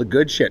missed all the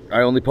good shit.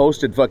 I only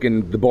posted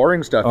fucking the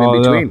boring stuff Oh,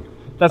 in no. between.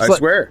 That's I like-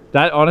 swear.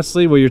 That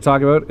honestly, what you're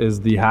talking about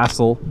is the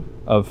hassle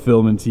of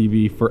film and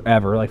TV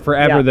forever. Like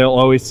forever, Yeah. they'll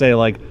always say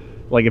like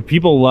if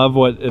people love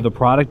what the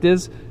product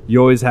is, you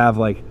always have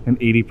like an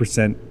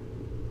 80%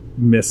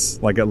 miss.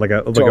 Like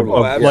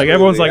absolutely,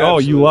 everyone's like, oh, you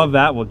absolutely. love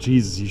that? Well,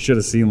 Jesus, you should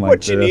have seen like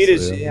What you this. need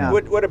is Yeah.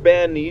 what a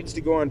band needs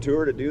to go on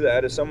tour to do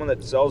that is someone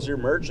that sells your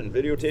merch and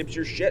videotapes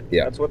your shit.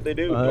 Yeah. That's what they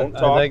do. Don't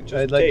talk, I'd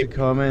just like tape. to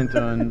comment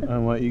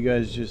on what you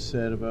guys just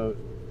said about,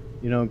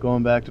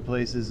 going back to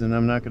places, and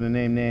I'm not going to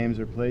name names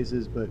or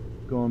places, but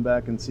going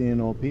back and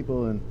seeing old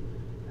people and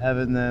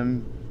having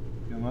them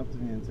come up to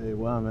me and say,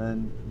 wow,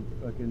 man, you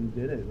fucking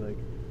did it. Like,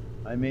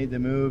 I made the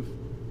move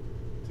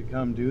to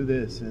come do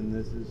this, and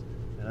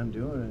I'm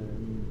doing it,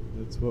 and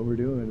that's what we're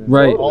doing. And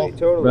Right.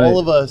 Totally. Right. All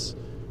of us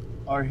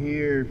are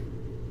here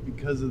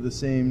because of the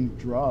same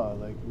draw.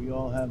 Like, we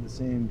all have the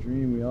same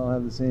dream, we all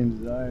have the same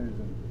desires,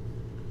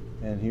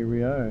 and here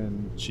we are.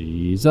 And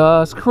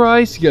Jesus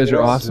Christ, you guys are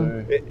know,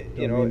 awesome. don't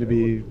mean to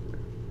be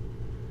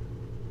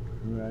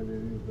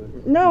crybaby,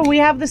 but No, we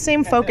have the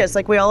same focus.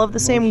 Like, we all have the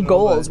same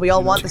goals. We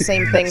all want the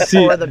same things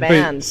See- for the wait,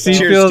 band. see,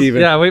 Cheers, feels-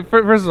 Steven. Yeah, wait.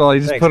 First of all, he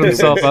just Thanks, put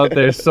himself out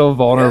there so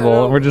vulnerable,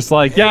 Yeah, and we're just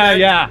like,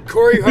 yeah.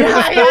 Corey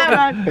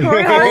Hart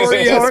Corey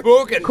Corey has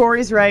spoken.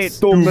 Corey's right.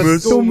 Around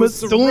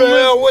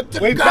with the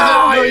Wait for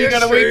guy, the- no, you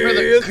gotta wait for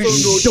the-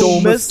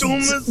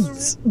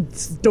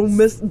 Don't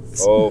miss.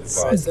 Oh, I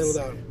fuck. settle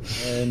down.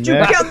 and You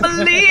next, can't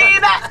believe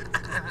it.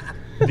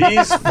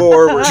 These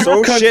four were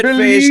so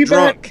shit-faced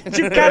drunk.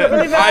 You can't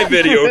believe I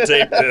it.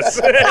 videotaped this.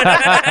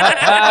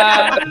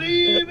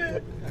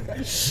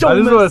 I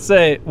just want to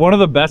say one of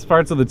the best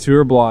parts of the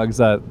tour blogs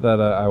that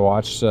I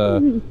watched.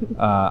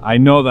 I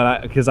know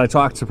that because I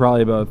talked to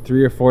probably about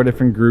 3 or 4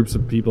 different groups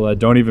of people that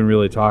don't even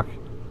really talk.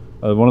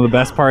 One of the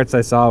best parts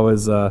I saw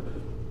was the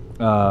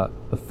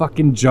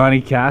fucking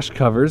Johnny Cash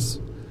covers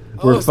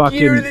We're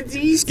Skeeter fucking. the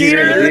D. Skeeter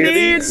and the Skeeter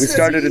Deeds. We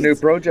started a new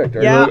project.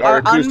 Our, Yeah, our our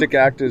acoustic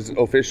act is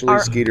officially Our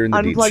Skeeter and the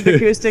unplugged Deeds.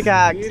 acoustic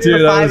act. Dude, the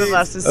that 5 was- of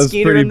us is that was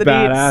Skeeter pretty and the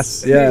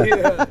badass. Deeds.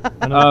 Yeah.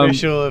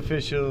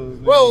 Official.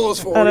 Well,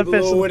 for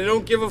Unofficial. when I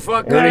don't give a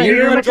fuck. Gotta I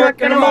hear my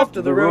truck and I'm off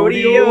to the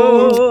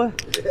rodeo.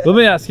 Let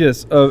me ask you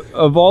this: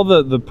 of all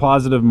the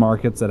positive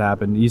markets that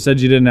happened, you said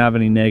you didn't have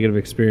any negative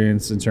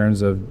experience in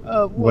terms of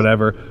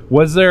whatever.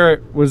 Was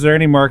there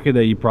any market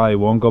that you probably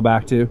won't go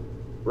back to?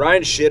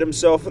 Ryan shit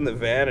himself in the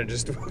van and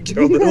just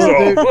killed us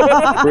Well,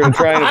 all. We're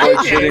trying to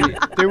avoid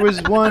shitting. There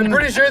was one. I'm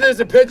pretty sure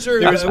there's a picture.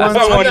 There's of one- us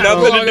I want on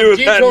nothing to do with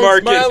that Keystone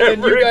market smiling,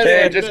 ever you guys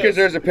And like just this. because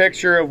there's a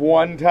picture of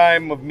one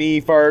time of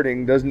me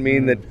farting doesn't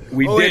mean that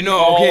we Oh, wait, didn't no,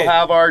 all okay.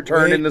 have our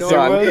turn Wait, in the no,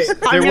 sun. okay.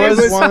 There It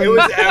was one. It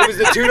was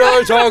the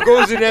 $2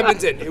 tacos in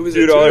Edmonton. It was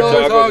the $2 $2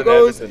 tacos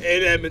tacos in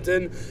in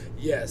Edmonton.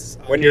 Yes.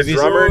 When you're These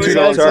drummer, old $2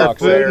 guys that tacos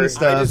food there. and I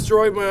stuff.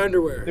 destroyed my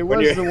underwear. There when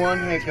was you're- the one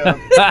hiccup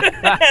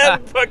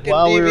Fucking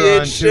while we were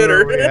deviate on tour.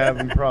 We were shitter.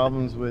 having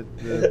problems with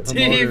the promoter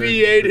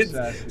Deviated for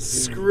Saskatoon.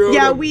 screw.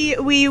 Yeah, we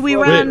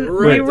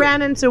wait.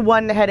 ran into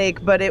one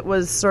headache, but it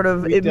was sort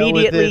of We dealt with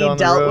immediately it on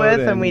the dealt road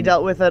with, and we and-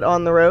 dealt with it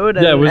on the road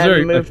and, Yeah, was there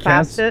and a moved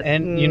past canc- it.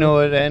 And you know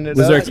what ended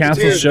Was up? there a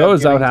canceled show?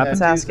 Is that what happened?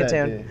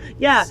 Saskatoon.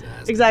 Yeah,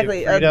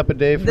 exactly. Freed up a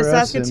day for the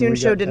us, Saskatoon and we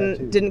show got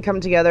tattooed. didn't come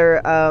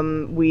together.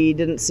 We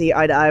didn't see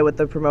eye to eye with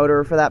the promoter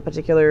for that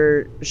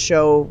particular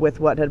show with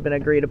what had been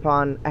agreed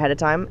upon ahead of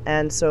time,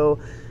 and so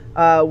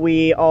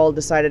we all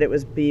decided it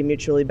would be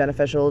mutually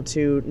beneficial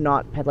to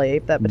not play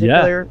that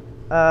particular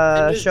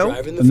show.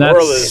 And that's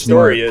Moral of the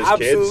story is,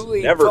 Absolutely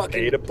kids, never fucking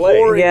pay to play.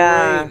 pouring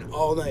Yeah. rain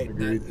all night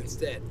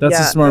instead. That's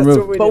Yeah, a smart That's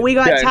move. what we But did. we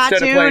got Yeah, instead of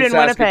tattooed playing in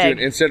Saskatoon, Winnipeg.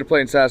 instead of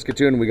playing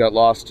Saskatoon, we got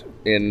lost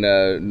in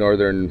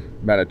northern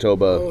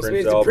Manitoba. Almost Prince made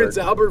it to Albert. Prince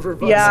Albert for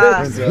fuck's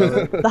Yeah.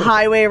 sake. The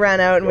highway ran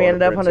out, and we Going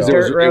ended up on a Prince It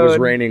was, dirt it was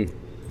road raining.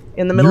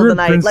 in the middle You of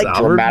the were night. Prince Like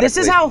Albert? this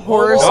is how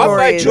horror Not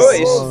by stories.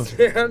 choice.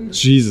 Man.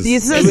 Jesus.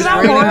 This It is how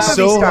raining horror movies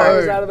so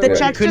start. hard. The You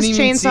Texas couldn't even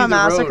see Chainsaw the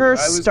Massacre road.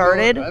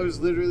 started I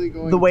was literally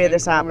going the way 10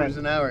 this kilometers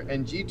happened. an hour,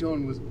 and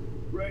G-Tone was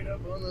right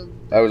up on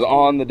the. I was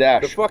on the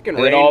dash. The fucking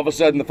and then rain- all of a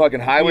sudden the fucking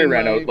highway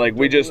ran out. Like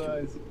we just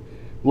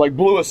like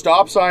blew a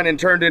stop sign and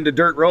turned into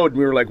dirt road. And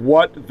we were like,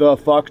 "What the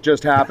fuck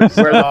just happened?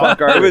 Where the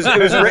fuck are It we?"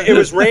 it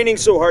was raining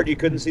so hard you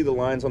couldn't see the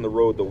lines on the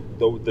road.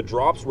 The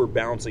drops were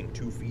bouncing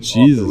 2 feet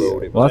Jesus. off the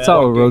road. It Well, was that's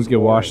how fucking roads get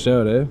boring. washed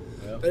out, eh?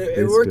 But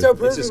it worked out It's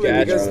perfectly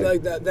because Saskatchewan.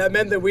 like that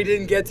meant that we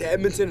didn't get to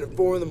Edmonton at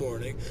 4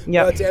 a.m.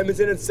 Yep. Got to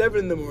Edmonton at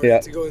 7 a.m. Yeah.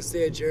 to go and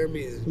stay at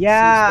Jeremy's.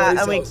 Yeah,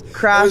 Steve's and we house.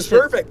 crashed It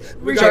was perfect.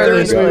 We got there in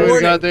Regardless the of when we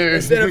morning got there,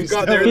 instead we of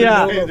got there in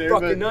Yeah. the middle of Yeah. the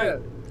fucking night.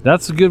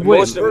 That's a good way.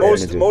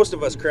 Most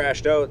of us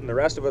crashed out, and the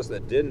rest of us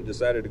that didn't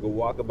decided to go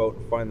walk about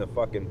and find the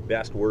fucking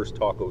best worst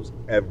tacos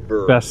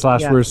ever. Best /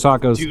 Yeah. worst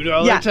tacos.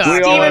 $2 Yeah, taco.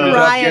 Steve all and ended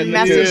up Ryan getting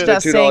messaged the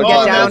us $2 saying, "Get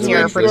tacos. down That's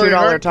here a for good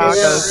 $2 story.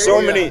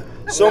 tacos."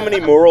 So many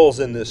morals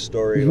in this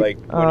story. Like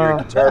when you're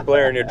a guitar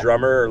player and your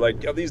drummer are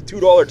like, "Yo, these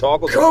 $2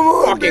 tacos Come are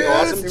on, fucking man,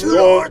 awesome. it's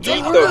Don't $2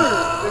 eat them.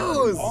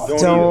 tacos.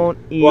 Don't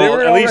eat Well,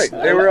 were at all least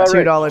right. They were all right.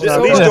 $2 Just at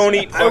tacos. least don't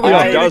eat I fucking would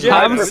eat dozens. again.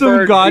 Have I some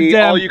preferred the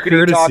goddamn all-you-can-eat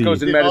courtesy.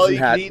 tacos in Medicine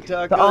Hat.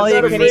 The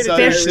all-you-can-eat afraid to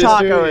fish do it.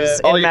 tacos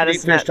All in you can eat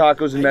Medicine fish Hat.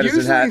 tacos in Medicine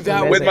Usually Hat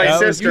that with would- my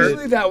sister.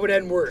 Usually that would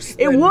end worse.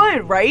 It than-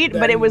 would, right?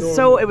 But it was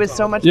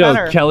so much Yo,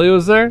 better. Kelly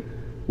was there.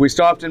 We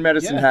stopped in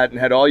Medicine Hat and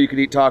had all you can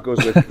eat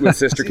tacos with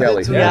Sister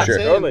Kelly. See, Yeah, that's sure.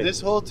 what I'm saying.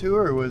 This whole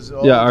tour was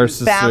all Yeah, our just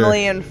sister.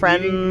 Family and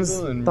friends,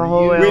 people and the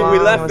whole way We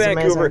along left was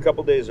Vancouver amazing. a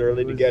couple days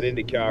early to get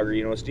into Calgary.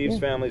 You know, Steve's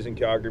family's in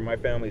Calgary. My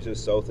family's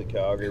just south of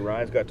Calgary.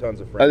 Ryan's got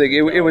tons of friends. I think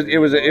in it was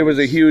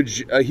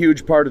Calgary. a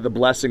huge part of the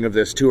blessing of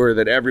this tour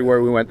that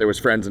everywhere we went there was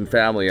friends and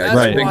family. I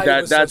That's think why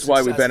it was that's so why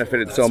we successful.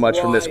 benefited so That's much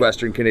from this why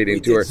Western Canadian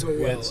we tour. did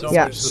so well.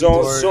 Yeah.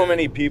 So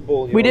many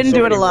people. We didn't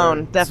do it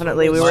alone.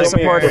 Definitely, we were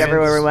supported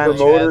everywhere we went.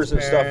 Promoters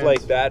and stuff Parents.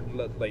 like that,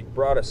 like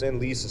brought us in.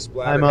 Lisa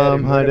Splatterhead Hi, Mom.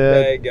 in Hi,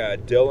 Dad.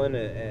 Winnipeg, Dylan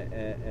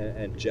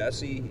and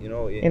Jesse. You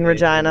know, In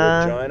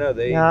Regina.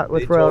 They Yeah,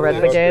 with they Royal totally Red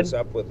hooked Brigade. us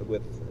up with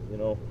you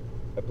know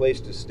a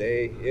place to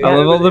stay. I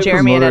love all the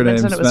Jeremy and promoter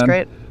Edmonton, names, it was man.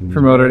 great.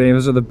 Promoter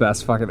names are the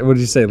best fucking. What did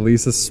you say?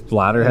 Lisa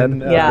Splatterhead.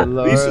 And, Yeah.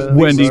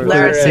 Wendy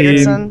Larry 13.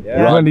 Sigurdsson.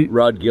 Yeah. Wendy.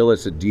 Rod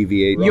Gillis at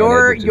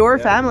DV8. Your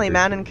family,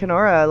 man, in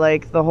Kenora,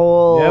 like the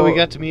whole. Yeah, we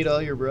got to meet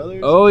all your brothers.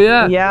 Oh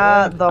yeah.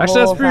 Yeah, the Actually,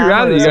 whole that's pretty family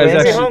rad that was you guys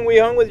amazing. actually- We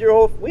hung with your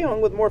whole. We hung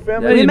with more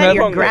family. Yeah, We you met met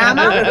your my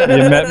grandma.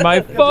 You met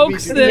my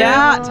folks there.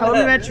 Yeah,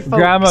 totally met your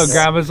folks.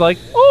 Grandma's like,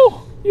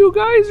 oh, you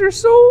guys are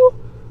so,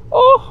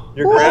 oh.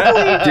 Your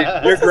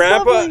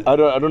grandpa, I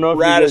don't know if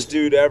you raddest guys,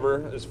 dude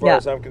ever, as far Yeah.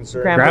 as I'm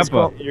concerned. Grandpa's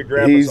Grandpa. cool. Your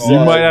grandpa's he's awesome. You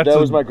might have that to-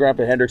 was my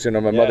grandpa Hendrickson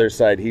on my Yeah. mother's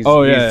side. He's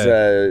Oh, he's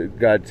yeah.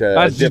 got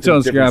That's different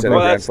G-Tone's set of grandpa. Well,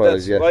 that's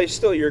grandfathers. Yeah, well, he's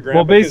still your grandpa.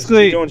 Well, 'cause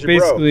basically, G-Tone's your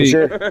bro. for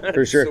sure,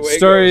 for sure. That's the way it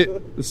Story.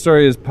 goes. The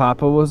story is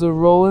Papa was a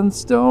Rolling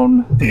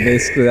Stone.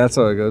 Basically, that's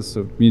how it goes.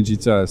 So me and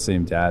Gito are the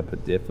same dad,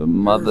 but different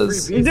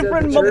mothers.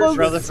 Different Brother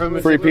mothers. from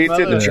a Free different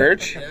pizza at the mother.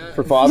 church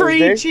for Father's Free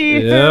Day.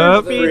 cheap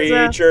Yep. Free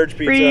pizza. church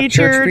pizza. Free Church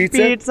church pizza?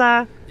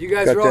 pizza. You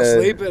guys Got were all the-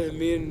 sleeping, and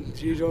me and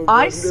G-Joe.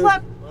 I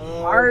slept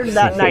hard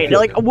that night.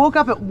 Like, I woke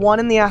up at 1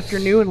 in the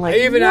afternoon, like, I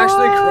even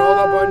actually "What?" crawled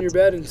up on your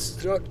bed and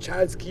snuck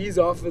Chad's keys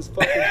off his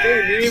fucking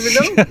thing. He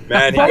didn't even know.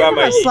 Man, he Both got of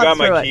my us slept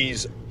through it.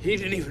 keys He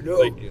didn't even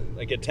know.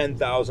 like a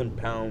 10,000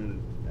 pound.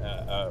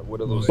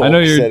 What are those? I know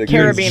you're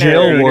Carabiner.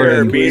 jail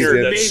warden.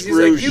 Carabiner that He's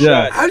screws like,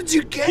 Yeah. shut. how did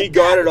you get He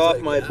got that? it off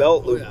It's my like,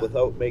 belt oh, loop yeah.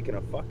 without making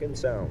a fucking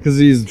sound. Because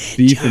he's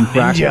thief in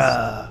practice.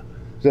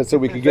 Is that so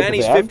we can get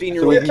Fanny's the van?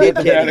 15-year-old So we can kid get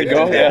the van can't and even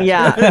go. do that.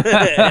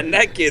 Yeah. And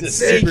that kid's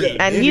sneaky.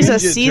 And he's a Ninja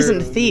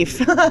seasoned Turtle.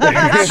 thief.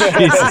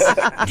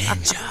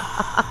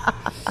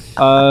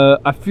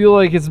 I feel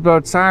like it's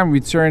about time we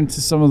turn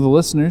to some of the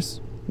listeners.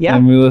 Yeah.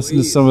 And we listen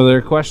to some of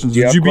their questions. Do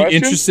you Would have you be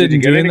questions? interested Did you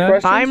in get doing any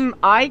that? questions?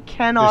 I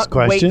cannot There's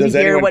wait to questions? Does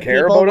hear anyone what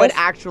care people about would us?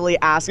 actually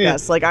ask Yeah.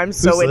 us. Like, I'm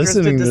so Who's interested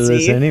listening to to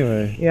this see.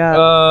 anyway?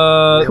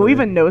 Yeah. Who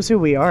even knows who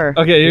we are?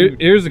 Okay,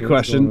 here's a What's going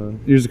question. on?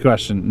 Here's a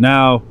question.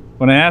 Now,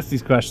 when I ask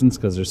these questions,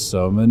 because there's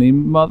so many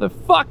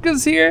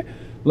motherfuckers here,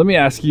 let me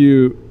ask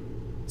you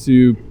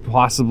to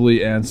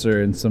possibly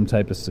answer in some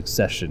type of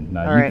succession.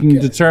 Now, All you right. can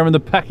determine the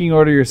pecking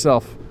order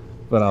yourself,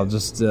 but I'll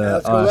just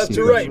Let's go I'll ask left you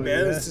to a right,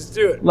 man. Let's just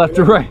do it. Left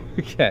to right.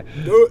 Okay.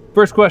 Do it.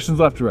 First question's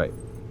left to right.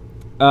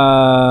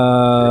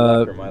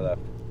 Left or my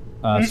left.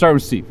 Start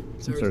with Steve.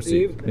 Start with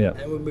Steve. Yeah.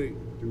 And with me.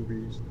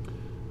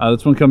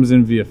 This one comes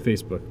in via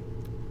Facebook.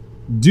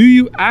 Do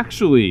you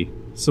actually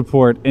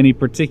support any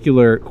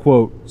particular,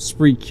 quote,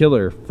 spree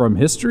killer from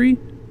history?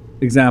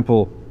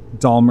 Example,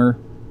 Dahmer,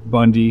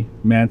 Bundy,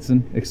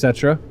 Manson,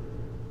 etc.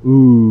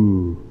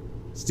 Ooh.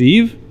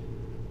 Steve?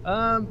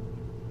 I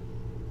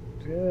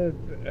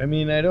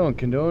mean, I don't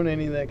condone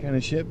any of that kind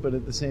of shit, but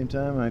at the same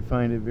time, I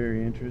find it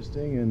very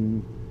interesting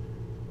and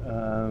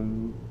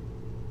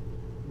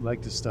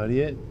like to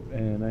study it.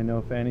 And I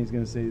know Fanny's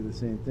going to say the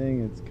same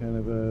thing. It's kind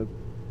of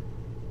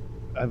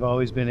I've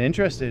always been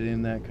interested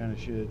in that kind of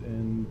shit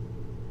and,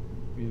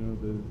 you know,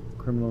 the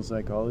criminal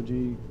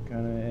psychology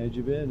kind of edge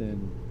of it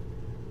and,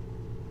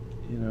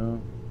 you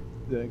know,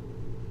 that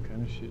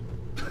kind of shit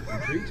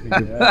intrigues me.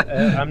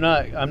 I'm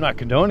not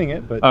condoning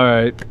it, but All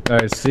right,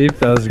 Steve.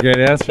 That was a great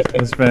answer.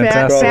 That's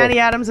fantastic. Fanny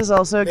Adams is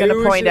also going Maybe to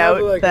we point should have,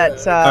 out like,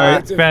 that All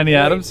right, a- Fanny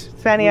Adams.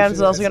 Fanny We Adams is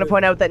should also going to answer.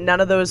 point out that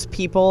none of those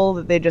people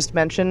that they just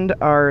mentioned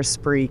are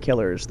spree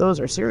killers. Those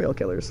are serial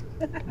killers.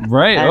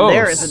 Right. And oh,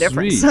 there is a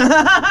difference. sweet.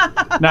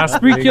 Now,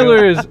 spree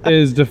killer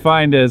is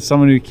defined as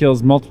someone who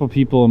kills multiple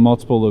people in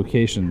multiple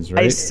locations,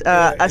 right? In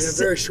a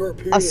very short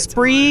period A of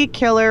spree time.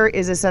 killer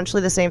is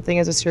essentially the same thing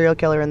as a serial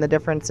killer, and the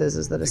difference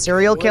is that a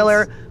serial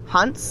killer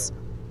hunts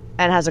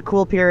and has a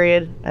cool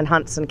period, and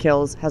hunts and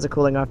kills has a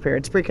cooling off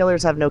period. Spree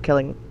killers have no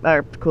cooling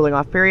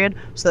off period,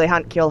 so they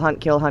hunt, kill, hunt,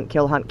 kill, hunt,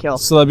 kill, hunt, kill.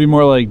 So that'd be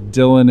more like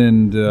Dylan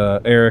and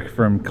Eric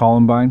from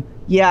Columbine.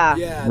 Yeah.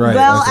 Yeah. Right,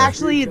 Well, okay.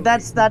 actually,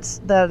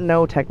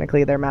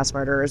 technically they're mass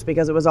murderers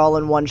because it was all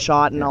in one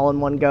shot and all in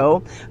one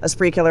go. A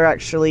spree killer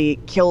actually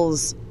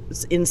kills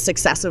in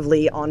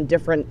successively on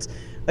different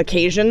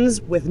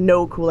occasions with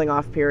no cooling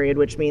off period,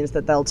 which means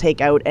that they'll take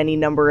out any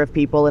number of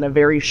people in a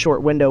very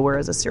short window,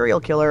 whereas a serial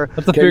killer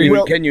That's a very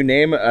Can you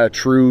name a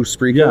true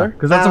spree yeah, killer?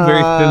 because that's a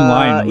very thin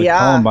line on the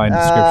Columbine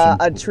description.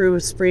 A true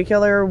spree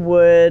killer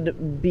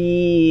would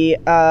be,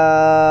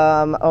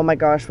 oh my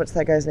gosh, what's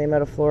that guy's name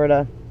out of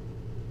Florida?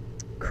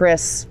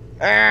 Chris.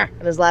 And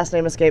his last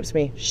name escapes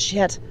me.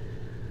 Shit.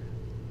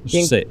 Let's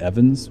just say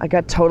Evans. I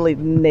got totally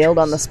nailed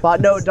on the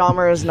spot. No,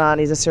 Dahmer is not.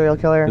 He's a serial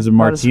killer. Is it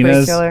Not a spree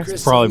Martinez? killer.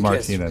 It's probably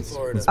Chris Martinez.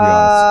 Florida. Let's be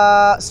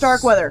honest.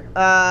 Starkweather.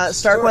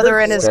 Starkweather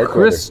and his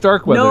Chris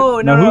Starkweather.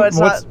 No, Now, it's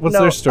what's not. What's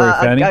no, their story,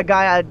 Fanny? a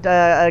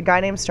guy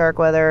named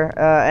Starkweather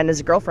and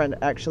his girlfriend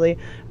actually.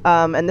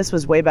 And this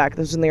was way back.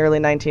 This was in the early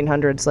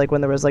 1900s, like when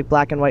there was like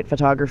black and white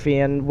photography,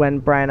 and when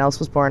Brian Else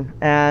was born.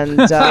 And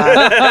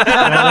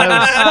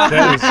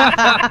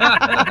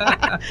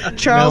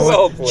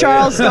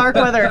Charles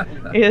Starkweather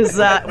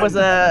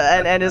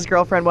and his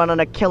girlfriend went on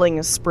a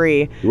killing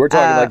spree. We're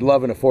talking like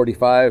Love in a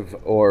 45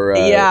 or,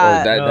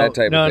 Yeah. or that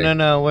type of thing.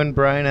 No. When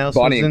Brian Else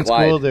Bonnie was and in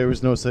Clyde. school, there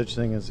was no such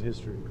thing as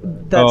history class.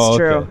 That's Oh, okay.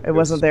 true. It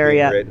wasn't there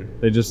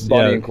yet. They just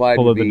Bonnie and Clyde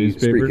pull would up the be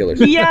spree newspaper.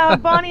 killers. Yeah,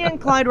 Bonnie and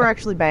Clyde were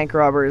actually bank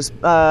robbers.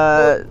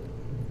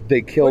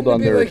 They killed Wouldn't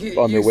on it be their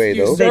like their way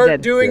you though. They start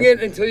did. doing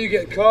it until you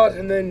get caught,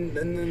 and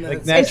then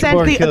Like that's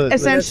natural born killers.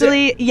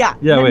 Essentially, yeah.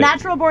 Yeah, wait.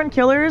 Natural born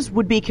killers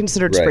would be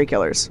considered Right. spree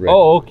killers. Right.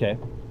 Oh, okay.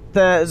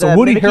 The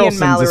Woody Mickey and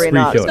Harrelson's a Mallory spree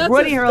not. killer. That's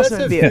Woody a- Harrelson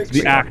that's would be a it.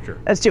 The actor.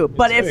 That's true.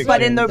 But in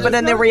the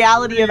That's not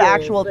reality of real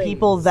actual things.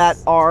 people that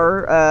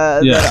are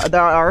Yeah. that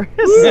are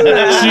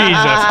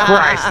Jesus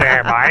Christ,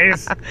 there,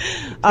 boys.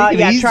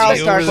 yeah, easy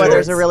Charles over Starkweather there.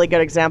 is a really good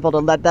example to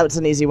let. That's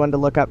an easy one to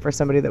look up for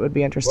somebody that would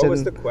be interested. What was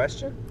in. the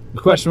question? The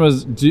question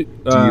was, do you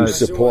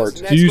support-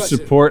 Next do you question.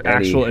 support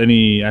Any-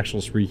 any actual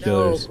spree No,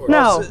 killers? of course.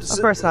 No, S-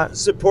 of course not.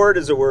 Support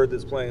is a word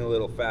that's playing a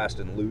little fast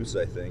and loose,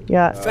 I think.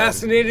 Yeah.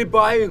 Fascinated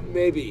by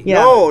maybe.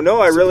 Yeah.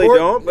 No, I really really Or-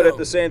 don't, but no. at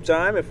the same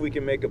time, if we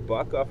can make a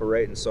buck off of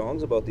writing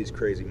songs about these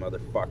crazy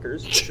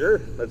motherfuckers,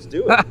 sure, let's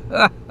do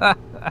it.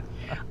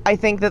 I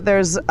think that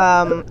there's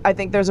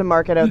a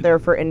market out there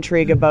for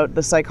intrigue about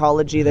the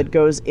psychology that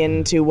goes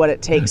into what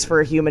it takes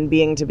for a human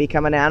being to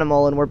become an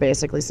animal, and we're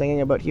basically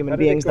singing about human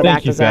beings that Thank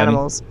act you, as Fanny.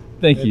 animals.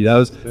 Thank you. That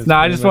was. No,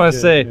 I pretty just want much to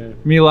say, it, yeah.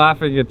 me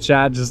laughing at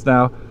Chad just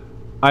now.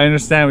 I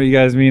understand what you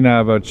guys mean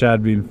now about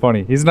Chad being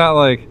funny. He's not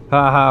like,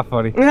 ha ha,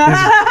 funny.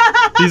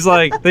 He's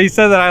like, they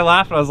said that I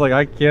laughed, and I was like,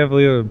 I can't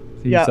believe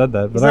he said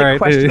that. But He's all like right,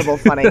 questionable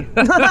funny.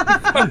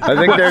 I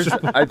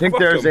think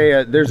there's a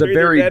Either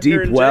very dead or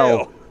deep in well.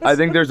 jail. I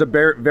think there's a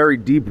very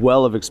deep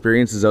well of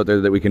experiences out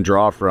there that we can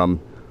draw from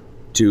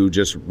to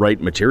just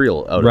write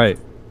material out right,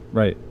 of.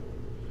 right.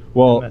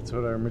 Well, That's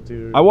what our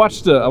material. I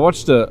watched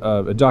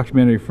a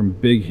documentary from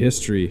Big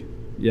History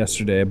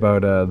yesterday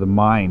about the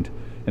mind,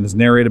 and it's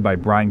narrated by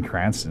Bryan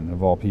Cranston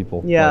of all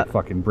people. Yeah. Like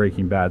fucking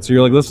Breaking Bad. So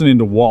you're like listening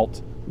to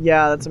Walt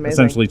Yeah, that's amazing.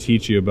 essentially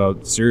teach you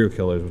about serial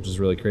killers, which is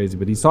really crazy.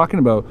 But he's talking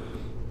about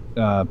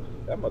That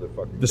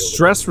motherfucker. the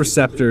stress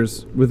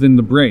receptors within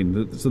the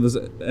brain. So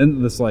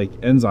this like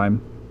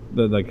enzyme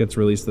that gets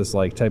released, this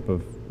like type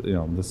of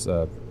this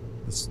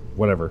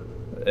whatever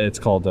it's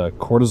called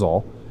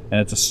cortisol, and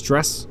it's a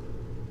stress.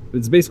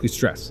 It's basically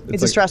stress.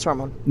 It's a like- stress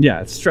hormone. Yeah,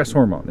 it's stress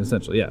hormone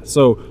essentially. Yeah,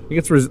 so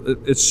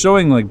it's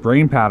showing like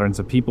brain patterns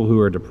of people who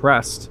are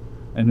depressed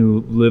and who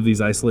live these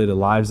isolated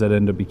lives that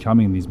end up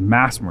becoming these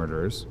mass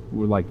murderers,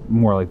 like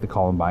more like the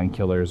Columbine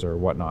killers or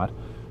whatnot,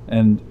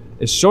 and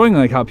it's showing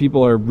like how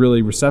people are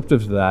really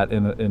receptive to that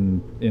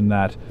in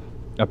that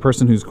a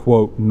person who's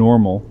quote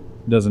normal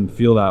doesn't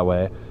feel that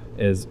way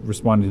is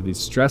responding to these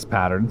stress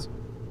patterns.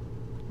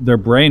 Their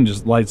brain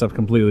just lights up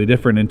completely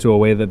different into a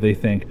way that they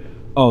think,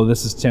 oh,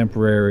 this is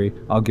temporary,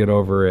 I'll get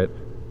over it.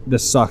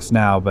 This sucks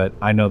now, but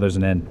I know there's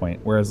an end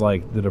point. Whereas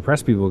like the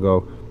depressed people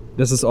go,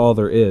 this is all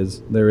there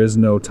is. There is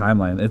no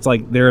timeline. It's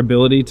like their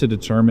ability to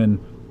determine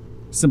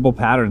simple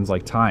patterns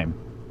like time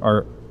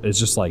is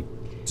just like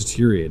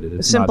deteriorated.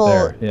 It's Simple,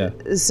 not there.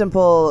 Yeah.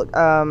 simple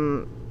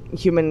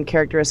human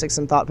characteristics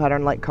and thought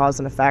pattern like cause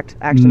and effect,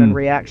 action and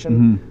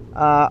reaction,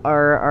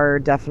 are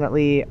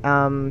definitely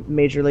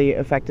majorly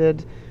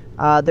affected.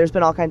 There's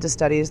been all kinds of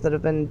studies that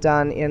have been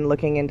done in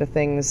looking into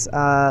things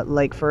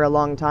like for a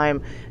long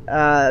time.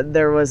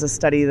 There was a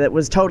study that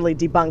was totally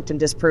debunked and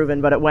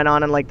disproven, but it went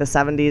on in like the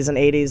 70s and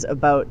 80s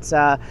about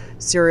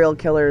serial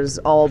killers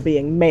all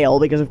being male,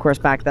 because of course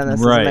back then this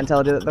is the Right.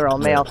 mentality that they're all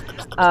male,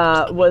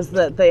 was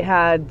that they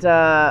had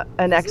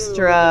an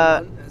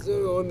extra... Has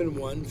there only been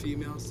one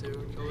female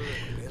serial killer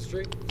in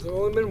history? Has there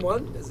only been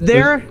one? Is it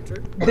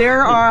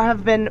There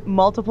have been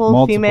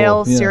multiple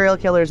female yeah. serial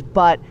killers,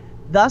 but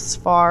thus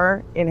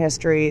far in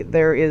history,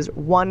 there is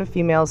one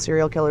female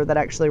serial killer that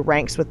actually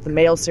ranks with the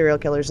male serial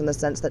killers in the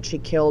sense that she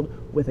killed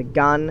with a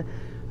gun.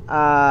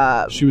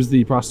 She was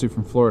the prostitute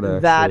from Florida.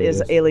 That actually, is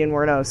yes. Aileen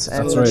Wuornos,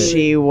 and That's right.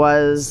 she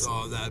was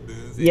saw that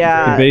movie.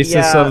 the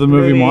basis of the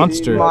movie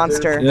Monster.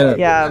 Monster, Yeah.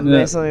 yeah, Yeah.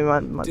 basically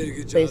Did a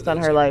good job based on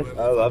her life.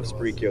 I love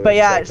spree killer But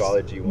yeah,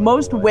 psychology.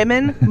 most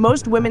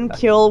 101. women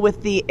kill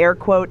with the air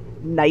quote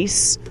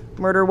nice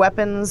murder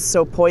weapons,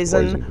 so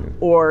poison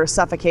or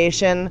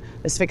suffocation,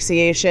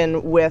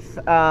 asphyxiation with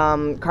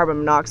carbon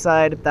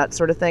monoxide, that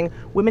sort of thing.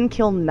 Women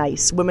kill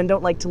nice. Women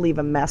don't like to leave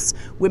a mess.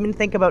 Women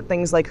think about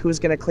things like who's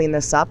going to clean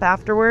this up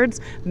afterwards.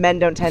 Men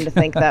don't tend to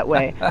think that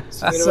way.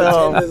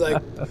 So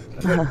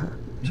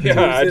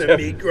Yeah, a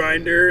meat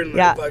grinder and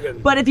yeah, fucking.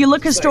 but if you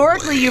look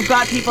historically, you've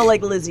got people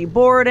like Lizzie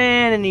Borden,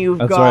 and you've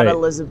That's got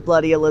right.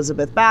 bloody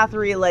Elizabeth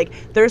Bathory. Like,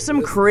 there's some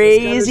This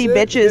crazy kind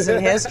of shit. bitches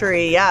in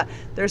history. Yeah,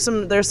 there's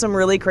some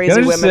really Can crazy I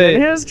just women say-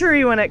 in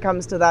history when it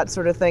comes to that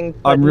sort of thing.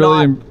 But I'm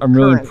really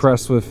current.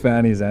 impressed with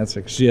Fanny's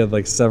answer. 'Cause she had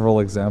like several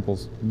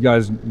examples. You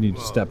guys need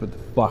to step it the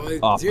fuck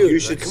up. Dude, You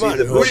should come see on.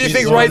 the Who book do you she's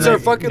think on writes that- our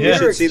fucking You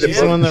should lyrics? see the Jim?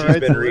 She's the one book that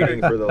she's writes been the reading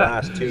for the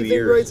last 2 Who do you think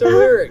years. writes our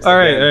lyrics? All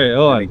right, hold And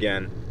on.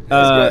 again.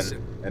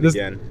 And This-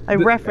 again. I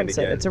reference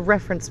and it. again. It's a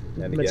reference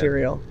And again.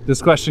 material.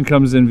 This question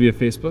comes in via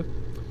Facebook.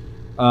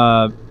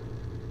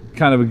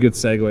 Kind of a good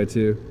segue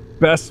too.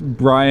 Best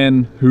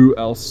Brian Who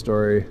Else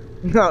story.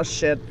 Oh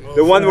shit!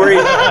 The one where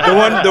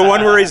the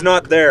one where he's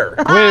not there.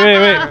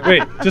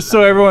 Wait. Just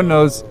so everyone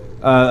knows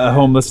at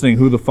home listening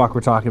who the fuck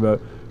we're talking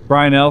about.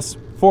 Brian Else,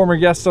 former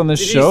guest on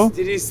this show.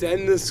 Did he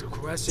send this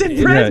question? Did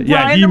in? Brian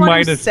he the one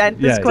might who have-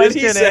 sent this yeah.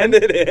 question Did he send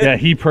in? it in? Yeah,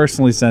 he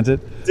personally sent it.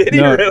 Did he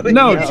no, really?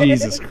 No, No.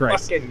 Jesus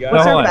Christ. Fucking guy. No,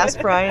 What's hold our on. best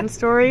Brian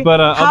story?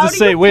 But I'll How just do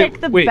say, you wait.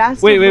 pick the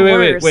best of the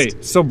worst?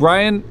 Wait. So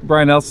Brian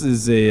Else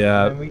is a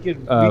And we could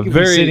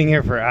very be sitting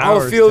here for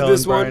hours. feel telling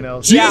this one. Brian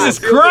Else. Jesus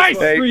Yeah. Christ,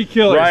 Hey, three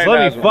killers. Brian Let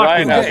has me it,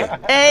 fucking. Brian has it.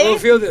 I don't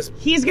feel this.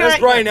 He's That's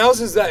gonna- Brian Else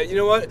is that. You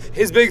know what?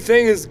 His big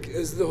thing is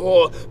the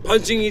whole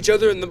punching each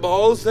other in the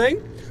balls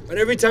thing. But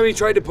every time he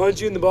tried to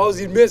punch you in the balls,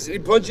 he'd miss.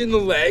 He'd punch you in the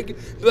leg.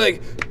 Be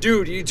like,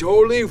 dude, you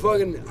totally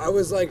fucking. I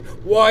was like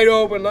wide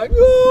open, like,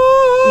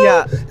 "Ah!"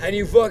 Yeah. And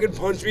you fucking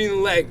punched me in the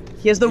leg.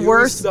 He has the You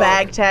worst suck.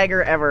 bag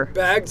tagger ever.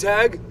 Bag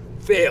tag,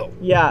 fail.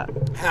 Yeah.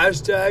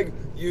 Hashtag,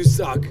 you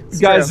suck.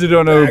 Guys who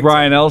don't know who Back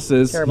Brian Else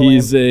is, Terrible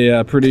he's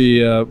a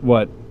pretty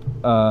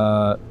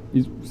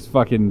He's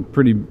fucking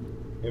pretty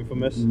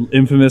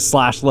Infamous.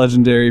 /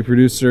 legendary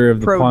producer of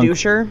the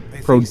Producer.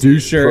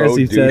 Producer, as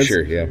he says.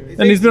 yeah.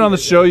 And he's been on the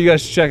show. You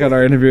guys should check out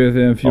our interview with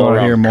him if you want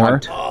to hear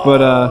more.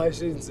 But I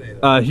shouldn't say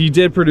that. he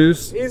did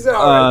produce He's an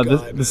alright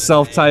guy, the man.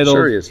 self-titled.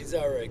 Sure he is. He's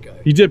an alright guy.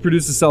 He did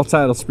produce the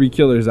self-titled Spree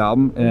Killers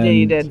album. And, Yeah,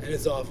 you did. And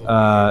it's awful.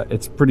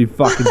 It's pretty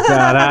fucking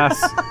badass.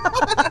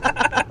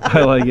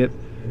 I like it.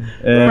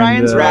 And,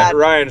 Brian's rad.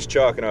 Ryan's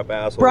chalking up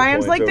asshole.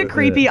 Brian's like the points over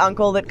creepy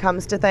uncle that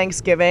comes to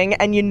Thanksgiving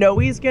and you know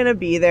he's going to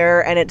be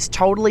there and it's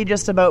totally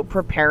just about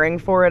preparing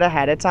for it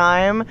ahead of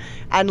time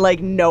and like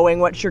knowing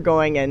what you're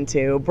going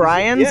into.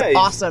 Brian's yeah, he's-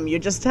 awesome. You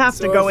just have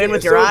to So go if- in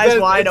with so your if eyes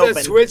that- wide if that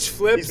open. switch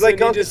flips He's like and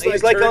he Uncle- just like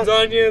he's like turns Uncle-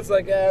 on you. It's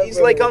like He's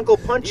like Uncle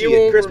Punchy You at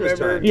won't Christmas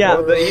remember. time. Yeah.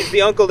 You know, he's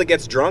the uncle that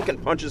gets drunk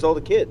and punches all the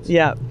kids.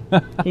 Yeah,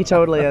 he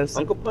totally is.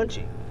 Uncle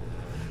Punchy.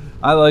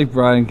 I like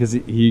Brian because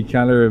he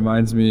kind of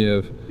reminds me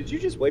of Did you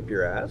just wipe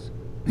your ass?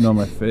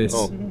 my face.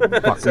 Oh,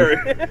 Fucker. sorry.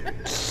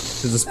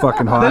 It's just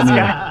fucking hot in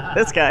here.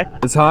 This guy.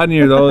 It's hot in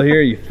here though.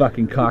 Here, you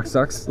fucking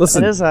cocksucks.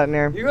 Listen, It is hot in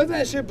here. You got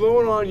that shit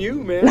blowing on you,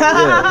 man.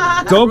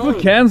 don't put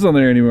cans on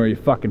there anymore. You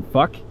fucking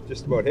fuck.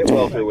 Just about hit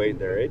welterweight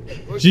there, eh?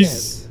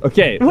 Jesus.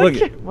 Okay, What,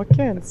 look. what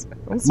cans?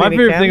 I don't see My any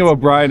favorite cans. thing about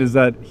Brian is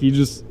that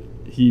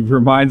he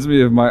reminds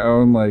me of my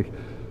own like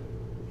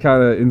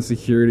kind of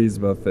insecurities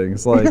about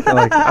things. Like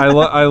I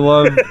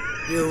love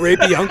You're a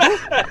rapey uncle?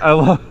 I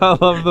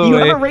love the You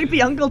way. have a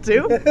rapey uncle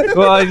too?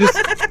 Well,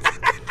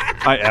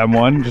 I am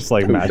one. Just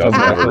like imagine. doesn't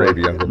have a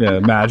rapey uncle? Yeah,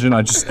 imagine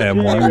I just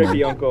am one.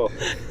 Rapey uncle.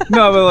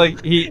 No, but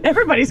like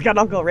Everybody's got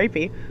Uncle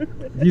Rapey.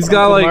 he's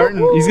got like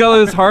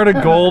this heart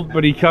of gold,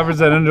 but he covers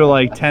it under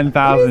like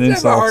 10,000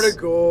 That's a heart insults.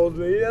 of gold,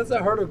 man. That's a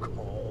heart of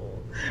gold.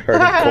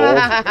 Heart of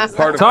cold.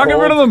 Heart of Talking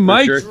cold, rid of the for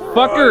mic. sure.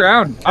 Fuck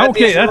around.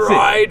 Okay, that's it.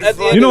 Right. At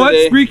the You end know of what, the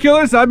day- Spree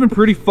Killers? I've been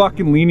pretty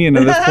fucking lenient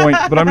at this point,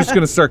 but I'm just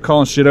gonna start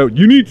calling shit out.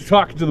 You need to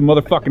talk to the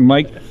motherfucking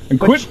mic and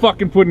quit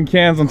fucking putting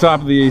cans on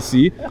top of the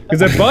AC, because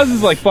that buzz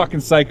is like fucking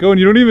psycho, and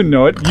you don't even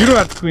know it. You don't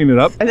have to clean it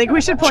up. I think we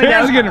should point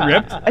Chairs out. are getting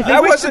ripped. I think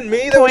That we wasn't should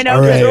me. That point was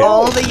out that Alright.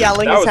 all the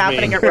yelling That is was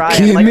happening me. at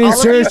Ryan. Keep Like me all of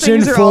these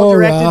searching things are all for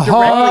directed a directly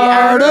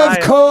heart at of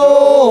Ryan.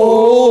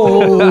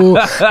 coal,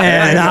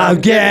 and I'll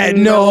get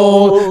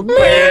no.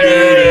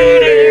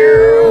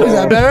 Is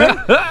that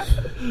better?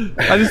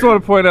 I just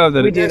want to point out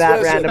that We do it's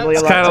that randomly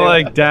a lot kind of too.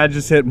 like Dad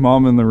just hit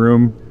Mom in the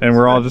room, and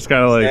we're all just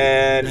kind of like,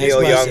 And Next Neil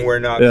question. Young, we're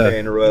not Yeah.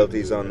 paying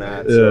royalties on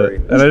that. yeah. Sorry.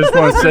 And I just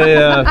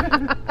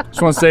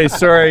want to say,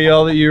 sorry I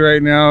yelled at you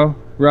right now,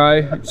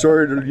 Rye.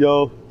 Sorry to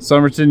yell.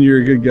 Somerton,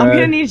 you're a good guy. I'm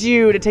gonna need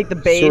you to take the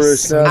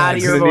bass Sorry, out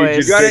of your I'm gonna need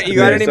voice. You got it- to you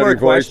got take any the more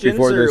bass voice questions,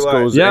 before or this what?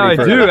 goes Yeah, any I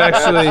further? do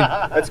actually.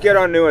 Let's get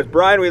on new ones.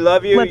 Brian, we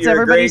love you. Let's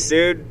You're a great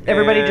everybody dude.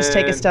 everybody just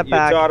take a and step you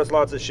back. taught us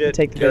lots of shit.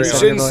 Take the Carry bass You on. out.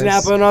 shouldn't Voice.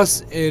 snap on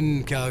us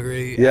in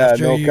Calgary Yeah,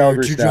 after no your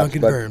Calgary two snaps,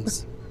 drunken but-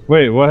 firms.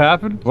 Wait, what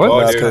happened? What?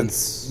 Oh, Those dude.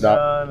 cunts.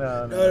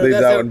 No, No. leave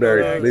that's that not- one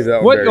buried. Leave that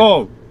one What? buried.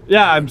 Oh,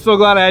 yeah. I'm so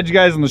glad I had you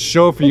guys on the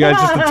show for you guys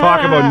just to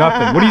talk about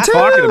nothing. What are you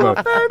talking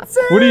about?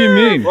 What do you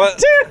mean?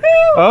 What?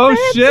 Oh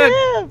shit!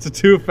 It's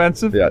too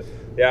offensive. Yeah,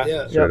 Yeah.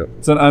 Yeah. straight up.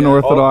 It's an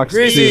unorthodox. too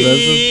offensive.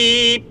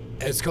 Greasy.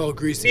 It's called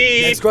greasy.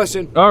 Beep. Next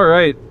question. All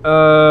right.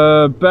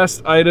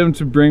 Best item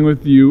to bring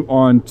with you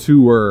on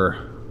tour.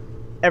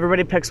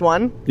 Everybody picks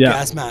one. Yeah.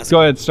 Gas mask.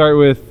 Go ahead. Start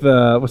with.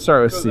 We'll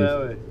start with Go Steve. that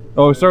way.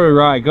 Oh, start with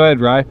Rye. Go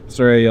ahead, Rye.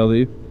 Sorry, I yelled at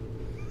you.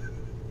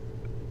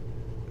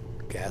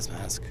 Gas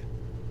mask.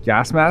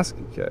 Gas mask.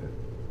 Okay.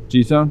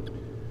 G-Tone.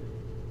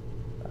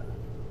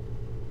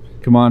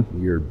 Come on.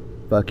 Your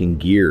fucking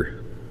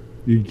gear.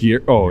 Your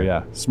gear. Oh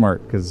yeah,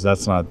 smart, because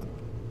that's not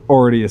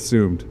already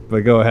assumed. But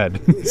go ahead.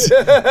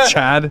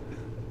 Chad.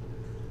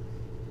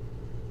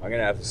 I'm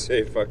gonna have to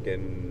say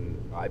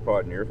fucking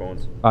iPod and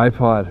earphones.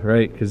 iPod,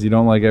 right? Because you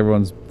don't like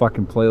everyone's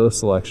fucking playlist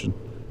selection.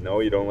 No,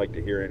 you don't like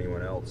to hear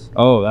anyone else.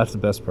 Oh, that's the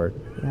best part.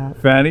 Yeah.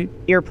 Fanny.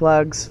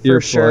 Earplugs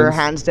for sure. Earplugs.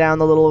 Hands down,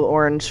 the little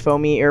orange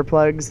foamy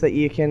earplugs that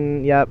you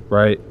can. Yep.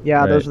 Right. Yeah,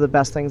 right. those are the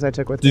best things I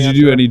took with me. Did you on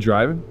do tour. any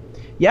driving?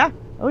 Yeah.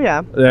 Oh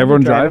yeah. Did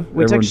everyone drive?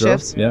 We Everyone took drove?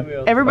 shifts.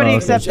 Yeah. Everybody Oh, okay.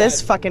 except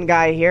this fucking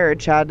guy here.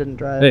 Chad didn't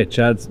drive. Hey,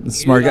 Chad's a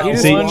smart guy. You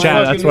See, didn't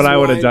Chad, that's what I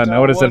would have done. I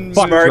would have said,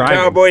 "Fuck Smart driving."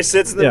 cowboy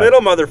sits in the Yeah.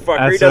 middle, motherfucker.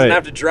 That's He doesn't right.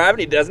 have to drive and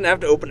he doesn't have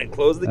to open and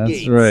close the That's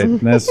gates. right.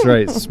 That's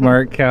right.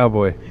 Smart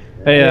cowboy.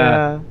 Hey,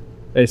 Yeah.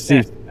 hey,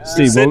 Steve.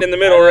 Steve, He's sitting what- in the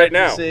middle right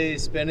now. Say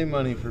spending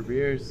money for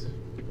beers.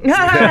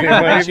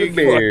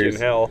 Fucking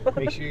hell.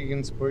 Make sure you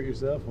can support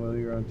yourself while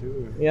you're on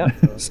tour. Yeah.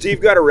 Steve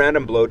got a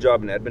random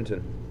blowjob in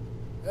Edmonton.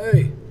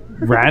 Hey.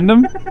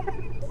 random?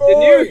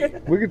 Didn't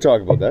you? We can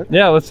talk about that.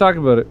 Yeah, let's talk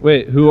about it.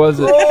 Wait, who was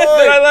it? Did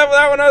I left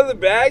that one out of the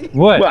bag?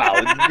 What? Well,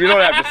 you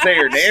don't have to say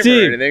your name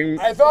Steve. or anything.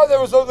 I thought there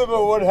was something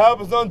about what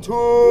happens on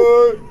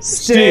tour.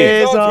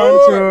 Stays on on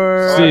tour.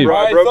 tour. Steve. I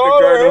I broke the thought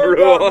I cardinal heard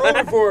rule.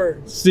 that before.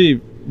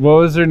 Steve, what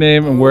was her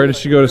name and where did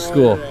she go to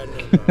school?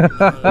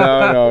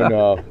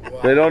 No.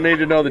 They don't need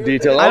to know the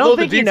details. I don't Although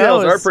the think he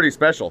details knows. are pretty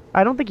special.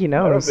 I don't think he I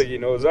don't knows. think he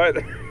knows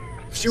either.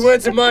 She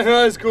went to my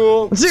high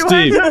school, She went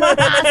Steve. to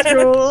my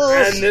school.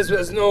 and this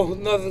was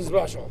nothing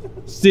special.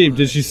 Steve,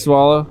 did she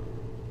swallow?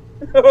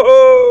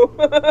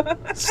 Oh!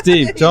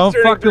 Steve, He's don't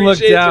turning fucking 3 look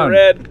shades of down.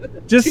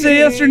 red. Just say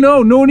yes or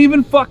no. No one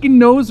even fucking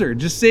knows her.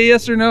 Just say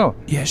yes or no.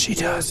 Yes, she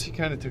does. She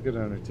kind of took it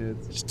on her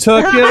tits. She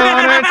took it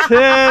on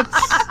her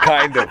tits.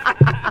 Kind of.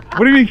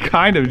 What do you mean,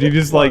 kind of? You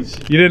just like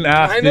you didn't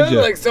ask, I did know, you?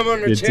 like some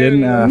on her You chin.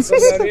 didn't ask. Some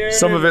down here.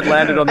 Some of it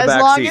landed on the As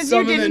back long seat. as Some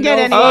you of the didn't get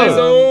any. no-fly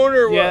zone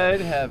or what? Yeah,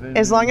 it happened.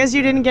 As long as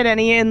you didn't get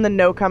any in the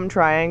no-cum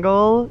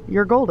triangle,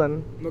 you're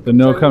golden. The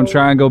no-cum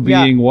triangle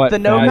being Yeah. what? The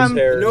no-cum-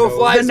 guys? No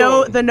fly The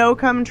zone. the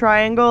no-cum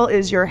triangle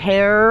is your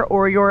hair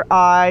or your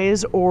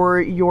eyes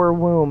or your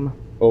womb.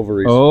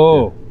 Ovaries.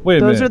 Oh, wait a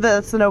Those minute.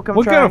 that's the no-cum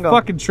What kind triangle. of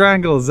fucking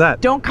triangle is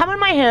that? Don't come in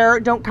my hair,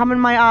 don't come in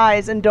my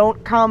eyes, and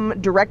don't come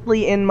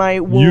directly in my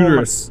womb.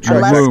 Uterus.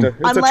 Unless, Womb. It's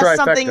a unless trifecta.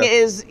 something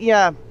is,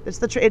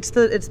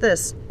 it's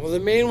this. Well, the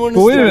main one is.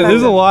 But wait a minute. the-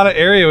 There's a lot of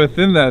area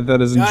within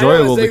that is I know,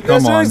 enjoyable to it's like, come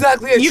that's not on.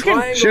 exactly a You can-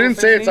 triangle. She didn't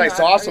say it's Fanny.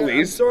 isosceles.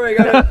 I'm sorry,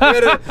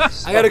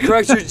 I gotta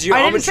correct your geometry.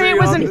 I didn't say it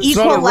was on an this. It's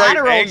not a right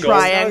equilateral angle.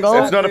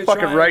 triangle. It's not a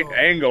fucking right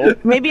angle.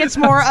 Maybe it's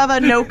more of a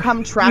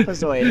no-cum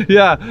trapezoid.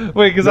 Yeah,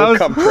 wait, because I No was,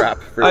 cum trap,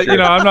 for sure. you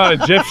know, I'm not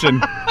Egyptian,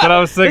 but I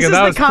was thinking is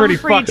that the was pretty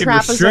cum-free fucking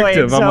trapezoid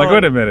restrictive. I'm like, zone.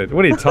 wait a minute,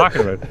 what are you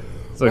talking about?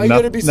 It's Why like you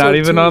gotta be not so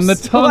even on the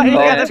obtuse? tongue. Why you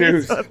Oh, gotta be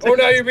Obtuse. so- Oh,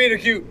 now you're being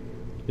cute.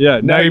 yeah,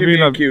 now you're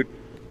being cute.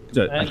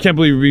 I can't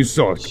believe you're being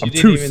so She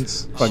didn't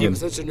obtuse. even. Fucking- I'm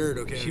such a nerd.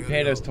 Okay. She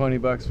paid us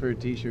 $20 for a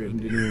T-shirt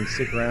and didn't even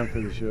stick around for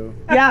the show.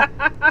 Yeah,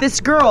 this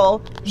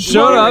girl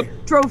Shut up.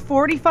 drove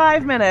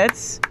 45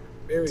 minutes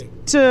Mary.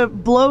 to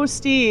blow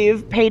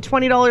Steve, pay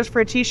 $20 for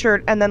a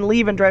T-shirt, and then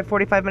leave and drive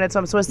 45 minutes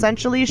home. So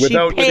essentially, she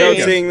Without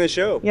paid. seeing the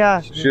show.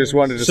 Yeah, She just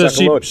wanted to So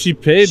suck a load. she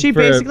paid she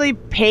for basically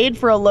paid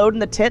for a load in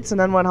the tits and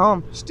then went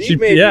home. She-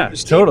 yeah,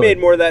 totally.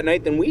 more that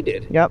night than we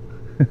did. Yep,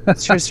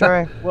 it's a true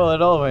story. Well,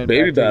 it all went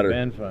Baby back to batter. the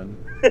band fund.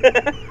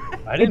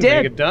 I He didn't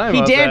did. make a dime He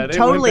off did that. It went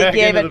totally back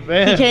gave into it. the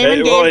band. He came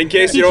and Well, gave. in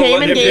case He you don't came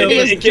like- and if gave you-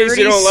 his in case you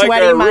dirty, don't like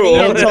sweaty our money rule.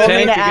 and told me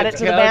Tank to to add get it to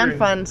to the band Calgary.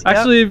 fund. Yep.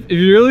 Actually, if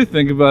you really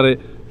think about it,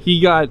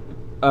 he got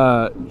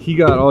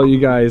all you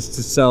guys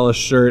to sell a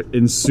shirt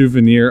in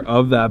souvenir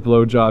of that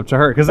blowjob to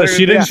her because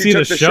she didn't She see the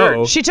took the show.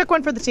 shirt. She took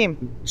one for the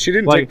team. She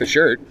didn't Like- take the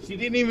shirt. She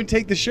didn't even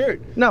take the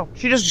shirt. No,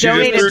 she just She just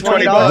donated threw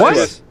 $20. $20 What?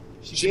 to us.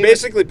 She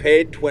basically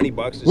paid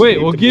 $20. To Wait,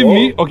 Steve well, to give blow.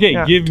 me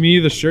Yeah. give me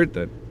the shirt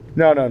then.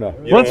 No. You Let's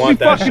don't be want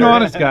that fucking shirt.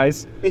 honest,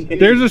 guys.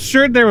 There's a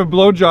shirt there with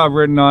blowjob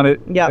written on it,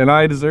 Yep. and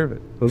I deserve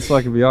it. Let's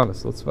fucking be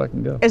honest. Let's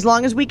fucking go. As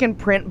long as we can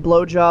print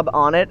blowjob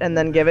on it and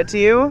then give it to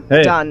you,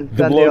 Hey, done.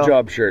 The Done deal.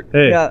 blowjob shirt.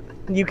 Hey, Yeah,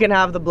 you can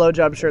have the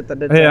blowjob shirt that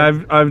did. hey, that.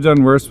 I've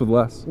done worse with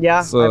less. Yeah,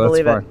 so I that's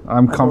believe it. fine.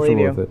 I'm I comfortable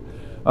believe with it.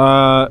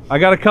 I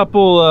got a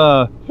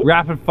couple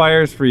rapid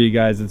fires for you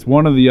guys. It's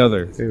one or the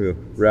other. Ooh,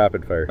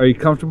 rapid fire. Are you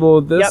comfortable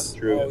with this?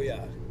 Yep. True. Oh yeah.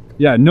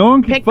 Yeah, no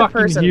one can Pick the fucking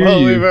person. hear Oh,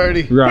 you. we've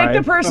already- Right.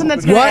 Pick the person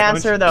that's gonna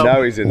answer though.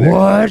 Now he's in there.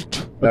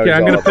 What? Now Okay, he's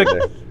I'm all gonna up in pick.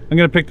 there. I'm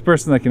gonna pick the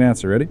person that can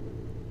answer. Ready?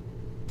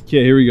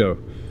 Okay, here we go.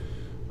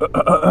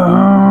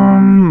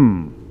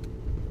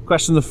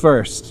 Question the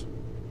first,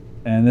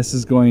 and this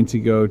is going to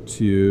go to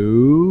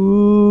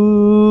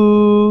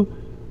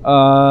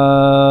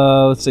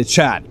let's say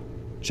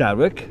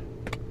Chadwick.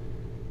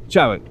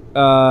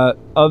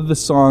 Of the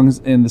songs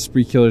in the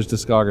Spree Killers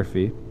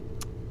discography,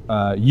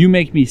 "You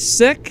Make Me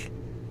Sick"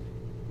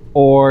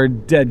 or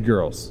 "Dead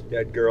Girls"?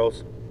 Dead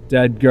girls.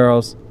 Dead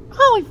Girls.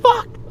 Holy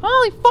fuck,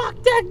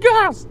 Dead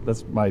Girls.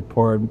 That's my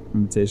poor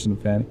imitation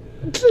of Fanny.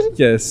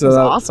 Yeah, so That's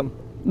awesome.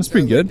 that's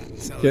pretty good.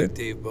 Sound Okay. like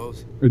Dave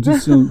Bose. Or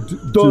just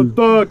Don't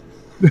fuck.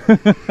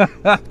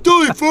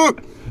 Holy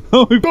fuck!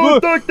 Holy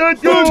fuck.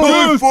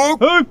 Holy fuck!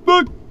 Holy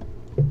fuck.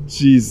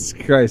 Jesus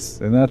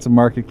Christ, and that's a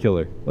market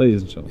killer,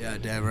 ladies and gentlemen. Yeah,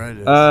 damn right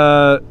it is.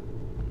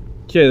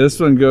 Okay, this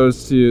one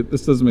goes to.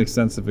 This doesn't make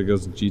sense if it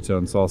goes to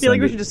G-Tone, so I'll I feel like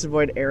send we it. should just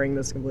avoid airing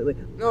this completely.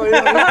 No,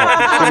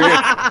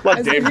 yeah.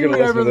 Like Dave's gonna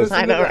listen to this.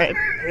 I know, right?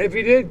 And if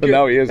he did, But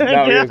now he is.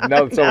 Now he is.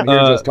 Now that someone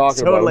hears us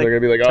talking about it, totally. they're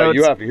gonna be like, "Oh, Totes.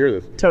 you have to hear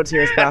this." Toe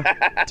tears, bro.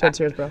 Toe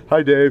tears, bro.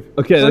 Hi, Dave.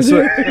 Okay, this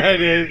one. I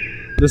did.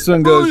 This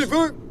one Holy goes.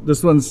 fuck!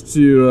 This one's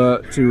to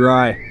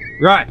Rye.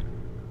 Rye,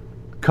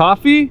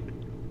 coffee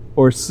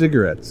or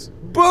cigarettes?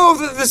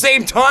 Both at the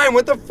same time.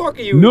 What the fuck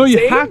are you? No, you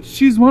insane? have to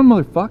choose one,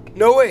 motherfucker.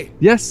 No way.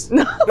 Yes.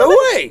 No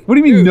way. What do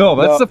you mean Dude, no?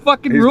 That's No, the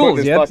fucking he's putting rules.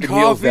 his Yeah. fucking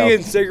heels Coffee down.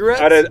 and cigarettes.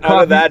 Out of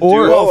that Coffee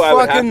or- duo, Oh, I would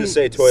have fucking to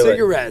say toilet.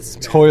 cigarettes.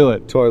 man.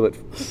 Toilet. Toilet,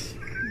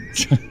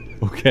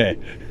 Okay.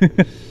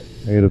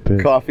 I gotta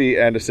piss. coffee,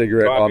 and a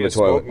cigarette Coffee on the and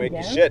smoke toilet. make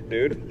you shit,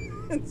 dude.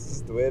 It's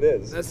just the way it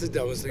is. That's the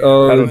dumbest thing.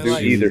 Oh, I've I ever don't heard in do my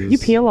life. either. You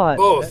pee a lot.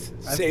 Both,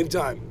 same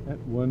time.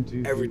 1,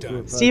 2, 3, Every 4, time.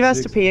 5, Steve has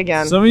to 6. pee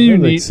again. Some of you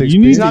Like need. 6 You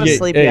need beers. to Not get.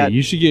 asleep Hey, yet.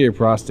 you should get your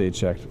prostate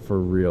checked for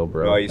real,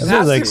 bro. No, he's That's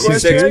That's like the 6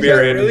 question I get.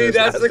 beers. Really?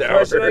 That's the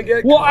question I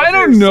get. Well, I Coffee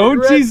or don't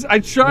know. cigarettes? Jeez, I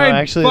tried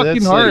actually, fucking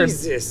that's hard. like-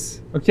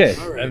 Jesus. Okay.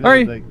 All right. All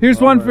right. Like, Here's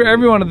one for already.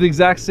 everyone at the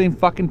exact same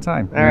fucking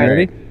time. All right.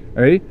 Ready?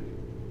 Ready?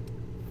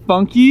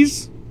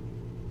 Funky's,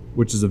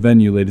 which is a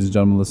venue, ladies and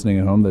gentlemen listening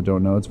at home that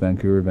don't know, it's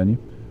Vancouver venue,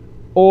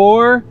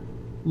 or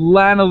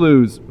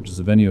Lanaloo's, which is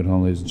a venue at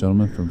home, ladies and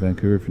gentlemen, from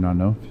Vancouver. If you not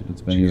know,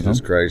 it's a venue Jesus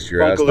at home. Christ,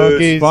 your ass.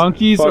 Funkaloos.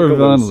 Funky's or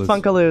Funkaloos. Lanaloo's?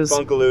 Funkaloos.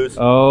 Funkaloos.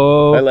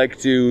 Oh, I like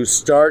to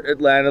start at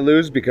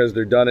Lanaloo's because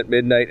they're done at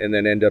midnight and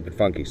then end up at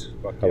Funky's.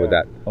 How about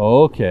that?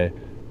 okay.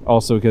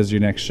 also because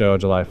your next show,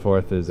 July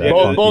 4th, is at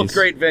Both Funky's.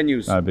 great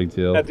venues. Not a big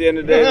deal. At the end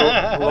of the day,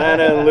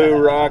 Lana and Lou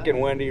rock and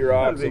Wendy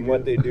rocks, and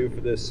what they do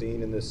for this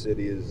scene in this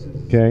city is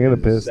Okay, I'm gonna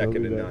piss.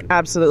 second to none.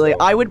 Absolutely. So-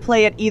 I would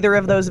play at either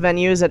of those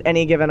venues at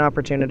any given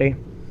opportunity.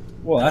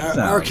 Well, that's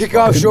Our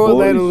kickoff show at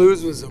Atlanta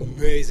Lose was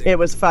amazing. It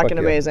was fucking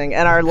yeah. amazing.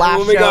 And our And last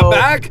when we show got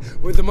back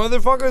with the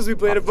motherfuckers, we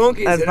played at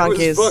Funky's, at and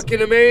Funky's. it was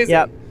fucking amazing.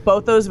 Yep.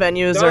 Both those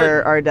venues Done.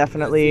 are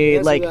definitely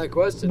That's the answer like to that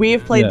question, we've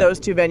man. played Yeah. those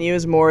two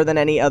venues more than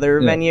any other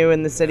Yeah. venue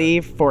in the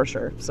city for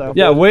sure. So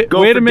Yeah, way Go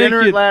way for to make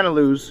dinner it. at Lana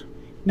Lou's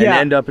and Yeah.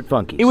 end up at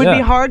Funky's. it would Yeah.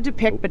 be hard to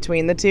pick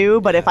between the two,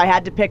 but if I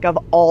had to pick of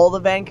all the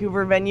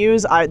Vancouver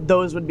venues,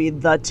 those would be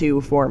the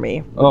two for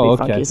me. Would Oh, be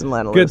okay. Funky's and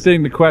Lana Good Lou's.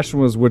 thing the question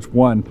was which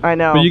one. I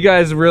know. But you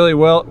guys really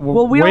well.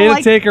 we way don't to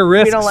like- take a we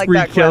risk, don't like spree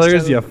that killers.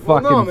 question. You Well,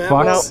 fucking no, man, No,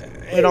 fucks.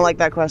 we don't like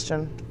that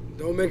question.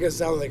 Don't make us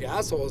sound like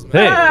assholes,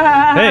 man.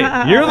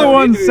 Hey, you're the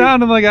one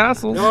sounding like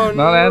assholes, No,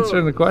 not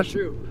answering the not question.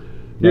 true.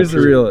 Here's the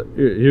real.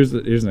 Here's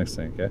the next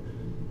thing. Okay.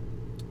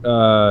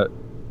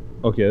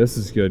 Okay, this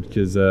is good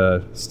because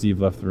Steve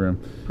left the room.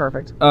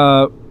 Perfect.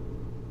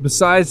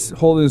 Besides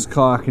holding his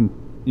cock and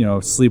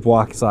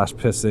sleepwalking /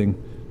 pissing,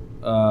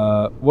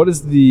 what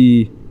is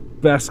the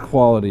best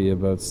quality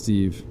about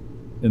Steve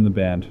in the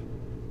band?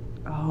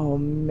 Oh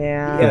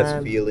man. He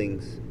has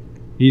feelings.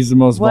 He's the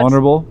most What's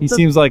vulnerable. He the-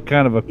 seems like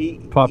kind of a He-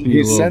 puppy.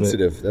 He's a little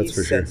sensitive, that's He's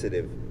for sure.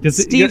 sensitive. Bit. 'Cause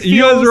Steve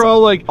you guys feels are all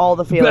like, all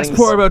the best feelings."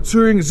 part about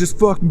touring is just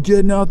fucking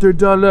getting out there,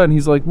 da da. And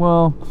he's like,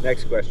 well,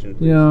 Next question,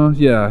 please.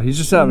 yeah, he's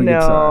just having a good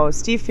No, time.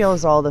 Steve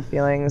feels all the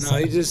feelings. No,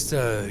 he just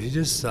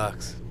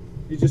sucks.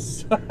 He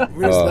just.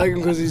 We just like him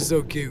because he's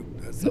so cute.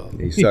 That's all.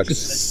 He sucks.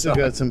 Still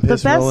got some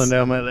piss best- rolling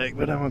down my leg,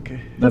 but I'm okay.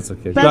 That's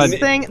okay. Best God,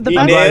 thing, the He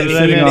best nailed- nails,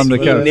 sitting on the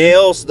he couch.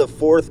 nails the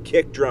fourth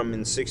kick drum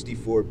in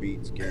 64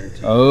 beats,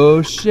 guaranteed.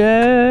 oh shit.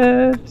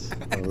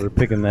 Oh, we're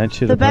picking that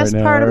shit the apart best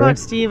now, part are we? about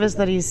Steve is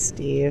that he's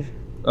Steve.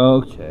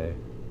 Okay.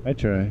 I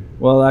try.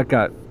 Well, that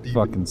got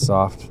fucking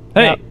soft.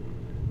 Hey, Yep.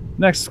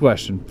 next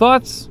question.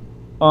 Thoughts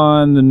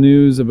on the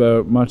news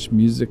about Much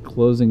Music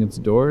closing its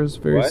doors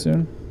very What?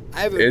 soon?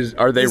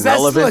 Are they Is that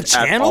still a relevant at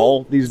channel?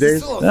 all these Is it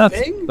days? still a That's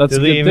thing? that's Do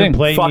a they good even thing.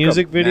 play Fuck 'em.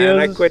 music Man, videos?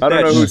 I quit I don't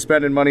that know shit. who's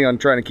spending money on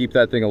trying to keep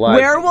that thing alive.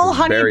 Where will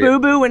Honey Bury it. Boo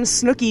Boo and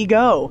Snooki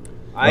go?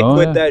 I Oh,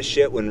 quit yeah. that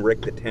shit when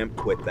Rick the Temp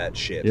quit that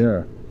shit.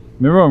 Yeah.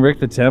 Remember when Rick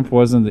the Temp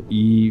wasn't the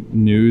E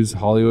News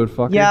Hollywood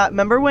fucker? Yeah,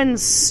 remember when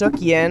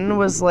Suk Yin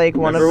was like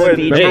one of Remember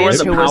the when- Remember when VJs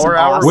the who was Power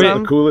Hour was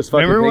awesome? the coolest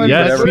fucking Remember thing when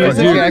Yes, you'd Much ever yes,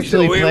 Music fucking yes.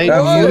 actually Wait, played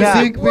what? music Was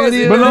it-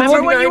 videos? But Remember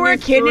no, when you were a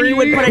kid and you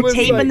would put a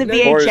tape in the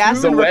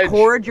VHS Or and the Wedge-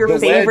 record your the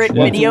Wedge favorite once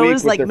a week videos,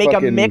 with like their make a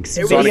fucking mixed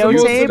It was the Sonic most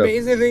Youth videotape? stuff.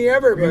 amazing thing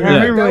ever, man.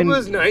 Remember That when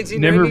was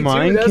 1992.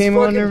 Nevermind That's came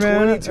on fucking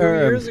Nirvana? 22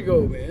 years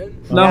ago, man.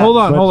 No, hold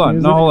on, Much hold on,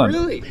 Music? no, hold on.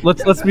 Really?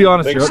 Let's be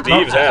honest I here. think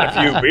Steve's had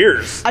a few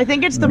beers. I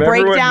think it's the Remember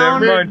when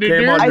breakdown. Nevermind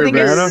came on I think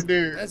it's- Nirvana?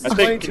 That's I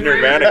think 22 years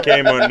Nirvana ago.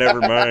 came on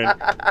Nevermind.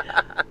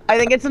 I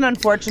think it's an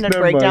unfortunate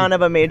Never breakdown mind.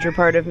 of a major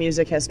part of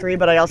music history,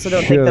 but I also don't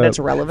think Shut that up. it's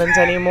relevant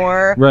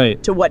anymore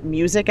Right. to what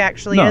music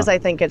actually No. is. I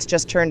think it's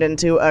just turned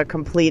into a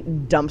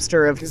complete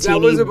dumpster of Because that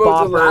teeny was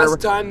about the bopper.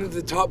 last time that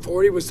the top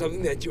 40 was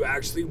something that you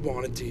actually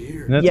wanted to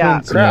hear. And that's Yeah.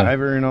 when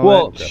Survivor and all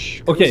Well, that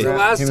shit. It was okay. the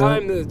last Came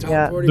time that the top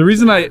Yeah. 40 The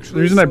reason was I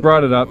actually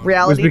brought it up something.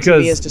 Reality was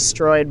because TV has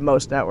destroyed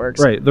most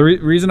networks. right. The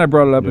reason I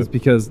brought it up is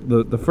because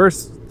the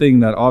first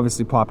thing that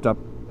obviously popped up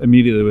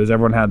immediately was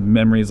everyone had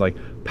memories like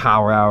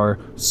Power Hour,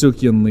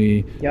 Sookyun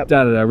Lee, Yep.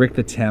 Rick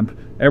the Temp.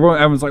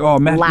 Everyone's like, oh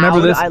man, Loud.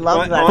 remember this? I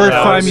love that. First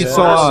Yeah, time you yeah.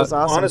 saw That was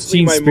awesome. Honestly,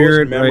 Teen my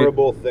Spirit, most right?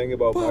 memorable thing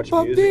about Much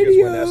Pop-up Music is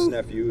when video.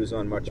 SNFU was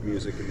on Much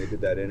Music and they did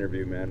that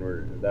interview, man,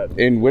 where that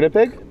In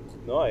Winnipeg?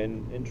 no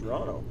in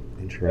Toronto.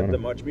 In At the Toronto.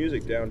 Much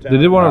Music downtown. They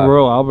did one at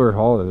Royal Albert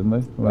Hall, didn't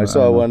they? I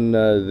saw one,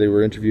 they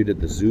were interviewed at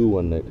the zoo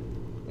one night.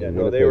 Yeah, in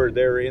no, they Winnipeg.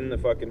 were in the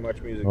fucking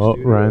Much Music Oh,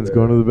 studio. Ryan's there.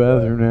 going to the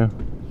bathroom now.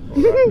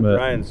 But-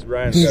 Ryan's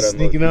got to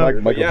Sneaking up.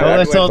 Like Michael Yeah, Oh, Jackson.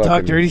 let's all talk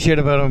fucking- dirty shit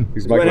about him.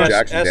 He's when Michael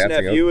Jackson dancing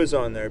out. SNFU is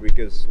on there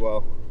because,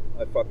 well,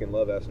 I fucking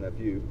love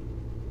SNFU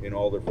in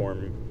all their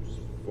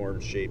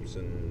forms, shapes,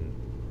 and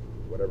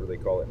whatever they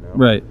call it now.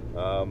 Right.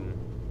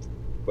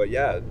 But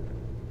yeah,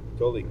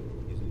 totally.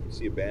 You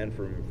see a band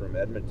from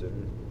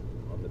Edmonton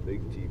on the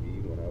big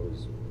TV when I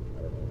was,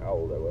 I don't know how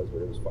old I was,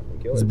 but it was fucking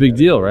killer. It's a big man.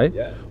 deal, right?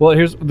 Yeah. Well,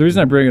 here's the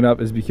reason I bring it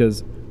up is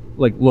because,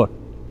 like, look,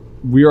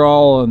 we're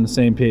all on the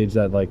same page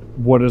that, like,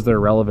 what is their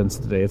relevance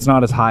today? It's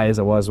not as high as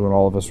it was when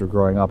all of us were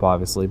growing up,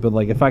 obviously. But,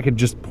 like, if I could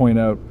just point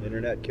out,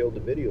 Internet killed the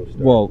video star.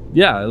 well,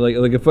 yeah, like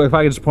if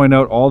I could just point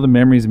out all the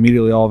memories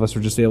immediately, all of us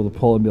were just able to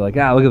pull and be like,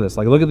 look at this.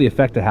 Like, look at the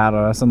effect it had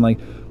on us. And, like,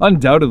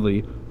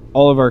 undoubtedly,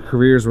 all of our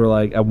careers were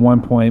like, at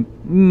one point,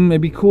 it'd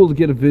be cool to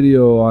get a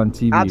video on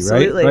TV,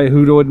 Absolutely. right?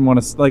 Who wouldn't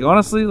want to, like,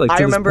 honestly, like, to I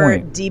this remember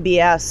point.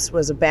 DBS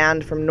was a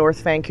band from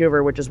North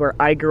Vancouver, which is where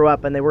I grew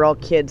up, and they were all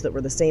kids that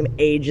were the same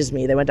age as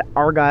me. They went to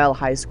Argyle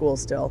High School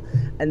still,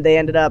 and they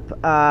ended up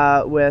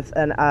with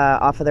an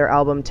off of their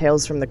album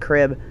Tales from the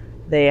Crib.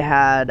 They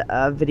had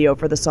a video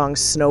for the song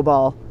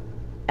Snowball,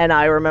 And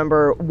I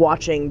remember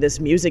watching this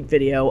music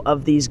video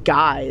of these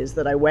guys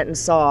that I went and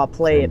saw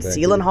play at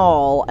Sealand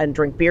Hall and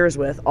drink beers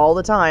with all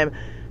the time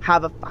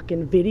have a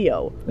fucking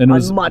video And it on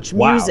was- Much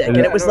wow. Music. And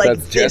And it was like,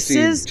 that's Jesse-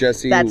 this is...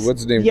 Jesse, that's-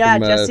 what's his name Yeah,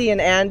 from, Jesse and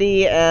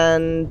Andy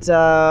and,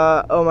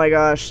 oh my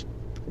gosh.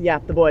 Yeah,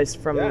 the boys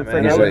from... Yeah, from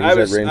man. He's at- I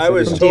was Rain I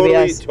was City.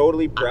 DBS.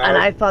 totally proud. And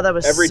I thought that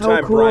was every so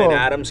time cool. Bryan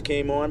Adams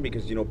came on,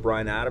 because you know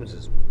Bryan Adams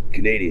is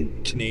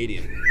Canadian.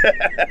 Canadian.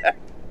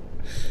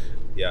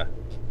 Yeah.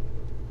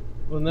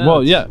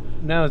 Well, yeah.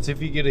 Now it's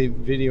if you get a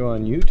video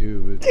on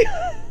YouTube.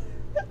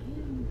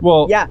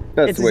 Well, Yeah,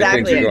 That's it's the way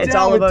things exactly are it. going. It's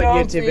all about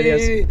YouTube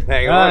videos.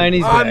 Hang Ah, on. and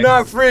he's I'm back.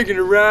 not freaking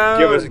around.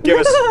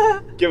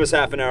 Give us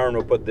half an hour and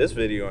we'll put this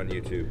video on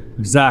YouTube.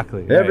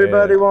 exactly.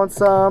 Everybody wants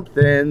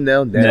something,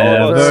 they'll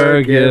Never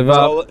never give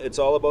up. It's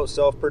all about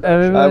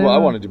self-production. I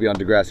wanted to be on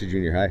Degrassi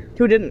Junior High.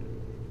 Who didn't?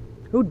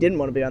 Who didn't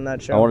want to be on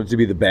that show? I wanted to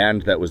be the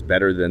band that was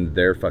better than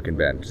their fucking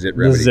band, Zit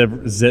The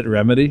Remedy. Zit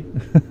Remedy.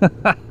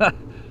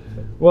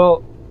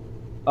 Well,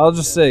 I'll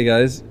just say,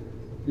 guys,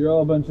 you're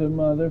all a bunch of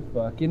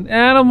motherfucking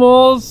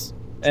animals.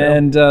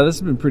 And this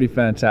has been pretty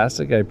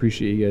fantastic. I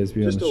appreciate you guys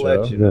being Just to on the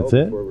show. let you know That's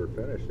it? before we're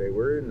finished, hey,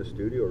 we're in the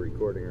studio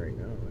recording right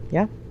now.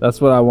 Yeah. That's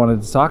what I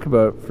wanted to talk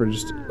about for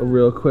just a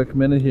real quick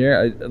minute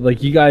here.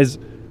 Like you guys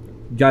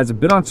have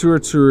been on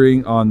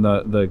touring on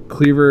the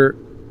Cleaver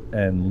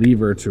and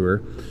Lever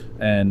tour,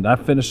 and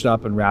that finished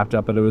up and wrapped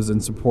up, and it was in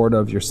support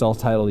of your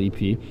self-titled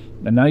EP.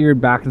 And now you're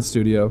back in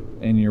studio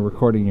and you're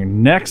recording your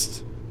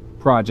next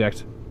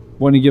project.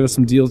 Want to give us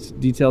some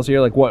details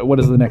here? Like what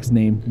is the next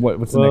name?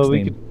 What's the next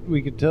name?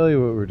 we could tell you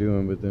what we're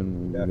doing, but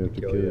then we'd have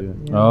to kill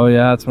you. Oh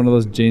yeah, it's one of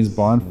those James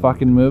Bond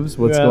fucking moves.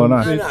 What's Yeah, going Nah,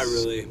 on? not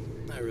really.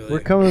 Not really.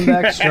 We're coming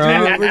back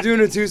strong. We're doing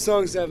a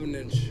 2-song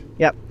 7-inch.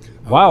 Yep.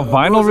 Wow, Both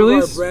vinyl of our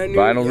release? brand new-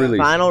 Vinyl yeah, release.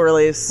 Final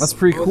release. That's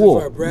pretty Both cool.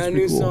 of our brand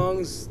That's new pretty cool.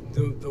 songs,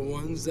 the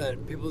ones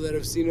that people that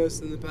have seen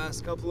us in the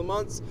past couple of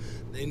months,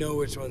 they know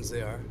which ones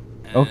they are.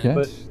 And, Okay.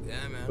 But- yeah,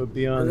 man. but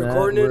beyond we're that,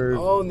 recording we're- it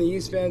all in the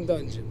East Van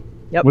Dungeon.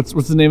 Yep. What's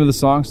the name of the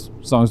songs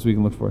we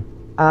can look for?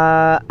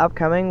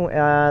 Upcoming,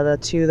 the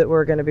two that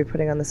we're going to be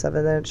putting on the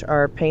 7-inch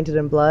are Painted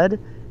in Blood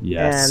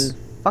Yes. and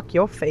Fuck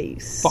Your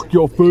Face. Fuck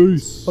your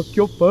face. Fuck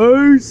Your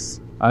Face.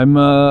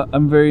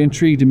 I'm very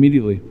intrigued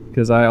immediately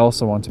because I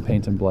also want to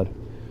paint in blood.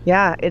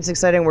 Yeah, it's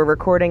exciting. We're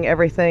recording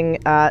everything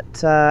at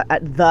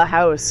the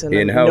house, and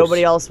then In-house.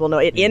 nobody else will know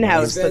it.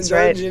 In-house, East Van that's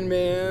right. Dungeon,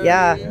 man.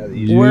 Yeah, Yeah.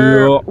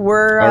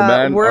 we're Our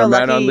man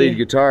lucky. on lead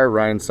guitar,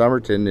 Ryan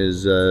Somerton,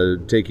 is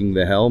taking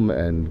the helm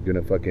and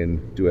gonna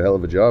fucking do a hell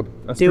of a job.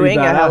 That's doing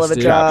pretty a hell of badass, a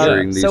dude. job.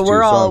 Capturing these So two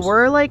songs.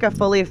 we're like a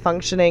fully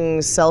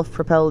functioning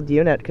self-propelled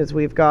unit because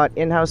we've got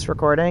in-house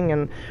recording,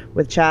 and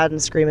with Chad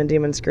and Screamin'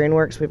 Demon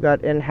Screenworks, we've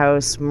got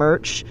in-house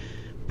merch,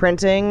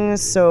 printing.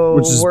 So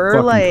Which is we're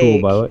fucking like,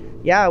 cool, by the way.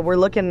 yeah, we're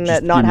looking Just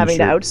at not give me a having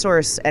to shirt.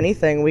 outsource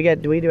anything. We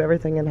do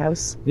everything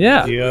in-house.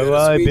 Yeah.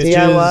 DIY, Sweet bitches.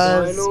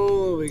 DIY.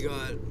 vinyl, we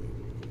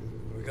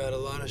got a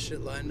lot of shit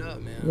lined up,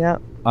 man. Yeah,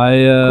 I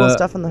cool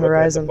stuff on the Look at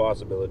horizon. the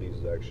possibilities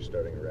of actually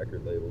starting a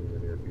record label in the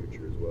near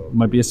future as well.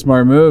 might be a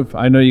smart move.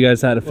 I know you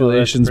guys had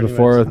affiliations pretty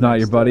before much with the Not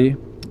next Your Buddy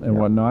and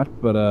whatnot,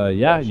 but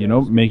yeah, you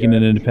know, making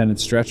an independent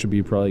stretch would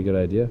be probably a good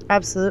idea.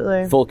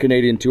 Absolutely. Full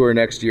Canadian tour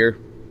next year.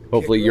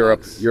 Hopefully Kick Europe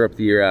rocks.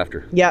 the year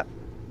after. Yep.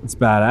 It's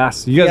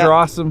badass. You guys Yeah. are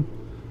awesome.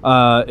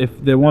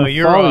 If they want Oh, to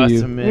you're follow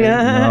awesome, you,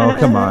 man. no,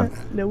 come on.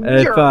 No,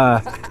 If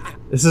you're-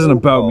 this isn't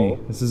about me.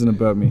 This isn't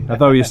about me. I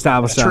thought we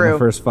established that in the True.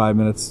 first 5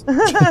 minutes.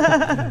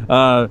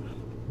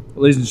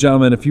 Ladies and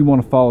gentlemen, if you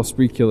want to follow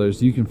Spree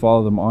Killers, you can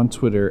follow them on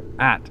Twitter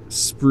at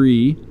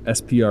Spree,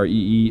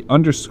 SPREE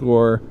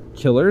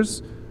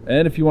 _Killers.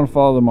 And if you want to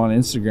follow them on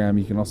Instagram,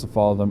 you can also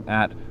follow them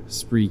at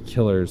Spree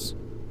Killers,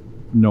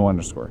 no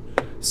underscore.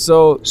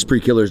 So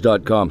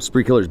Spreekillers.com.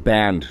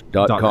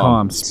 Spreekillersband.com.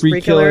 .com.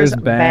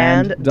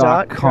 SpreeKillersBand.com.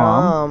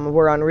 SpreeKillersBand.com.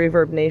 We're on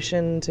Reverb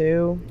Nation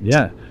too.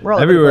 Yeah, We're all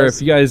over the everywhere. place.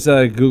 If you guys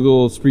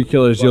Google Spree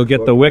Killers, you'll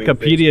get the Facebook,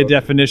 Wikipedia Facebook.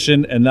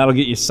 definition, and that'll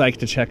get you psyched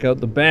to check out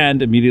the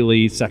band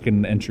immediately.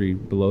 Second entry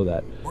below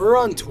that. We're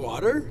on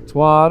Twatter.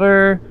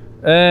 Twatter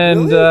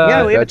and Really?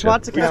 Yeah, we have a gotcha.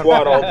 twats account.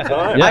 Twat all the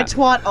time. Yeah. I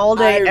twat all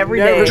day, I've every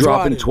never day.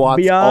 Dropping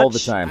twats all the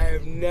Biatch. time. I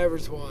have never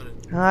twatted.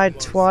 I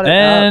twat it up.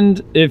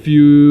 And if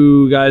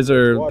you guys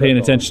are Water paying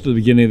dog. attention to the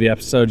beginning of the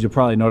episode, you'll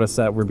probably notice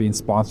that we're being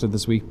sponsored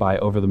this week by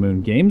Over the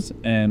Moon Games.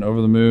 And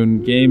Over the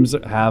Moon Games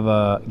have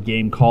a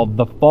game called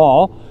The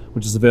Fall,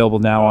 which is available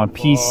now on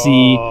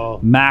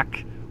PC,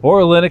 Mac,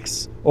 or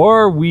Linux,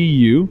 or Wii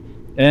U.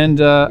 And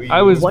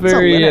I was What's a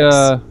very...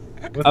 Linux?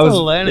 What's I was- the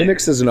Linux?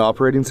 Linux is an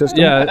operating system.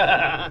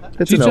 yeah,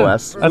 It's an G-Tone.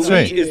 OS. That's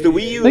right. Is the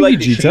Wii U Thank like you,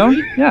 the G-Tone.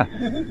 Shield? Yeah.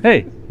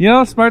 Hey, you know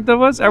how smart that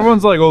was?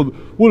 Everyone's like, oh,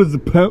 what does the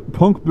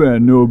punk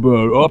band know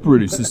about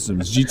operating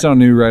systems? G-Tone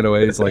knew right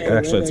away. It's like,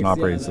 actually, it's an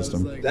operating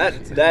system.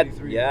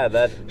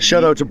 That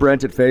Shout out to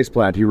Brent at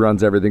Faceplant. He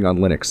runs everything on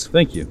Linux.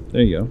 Thank you.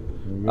 There you go.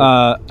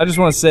 I just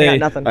want to I got say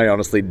nothing. I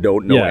honestly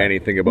don't know Yeah.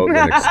 anything about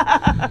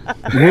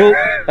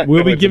Linux.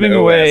 we'll be With giving an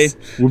away OS.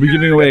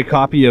 a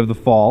copy of The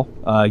Fall,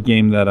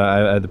 game that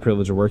I had the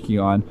privilege of working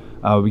on.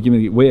 We'll be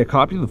giving away a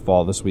copy of The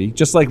Fall this week,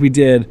 just like we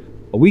did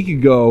a week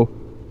ago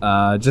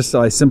just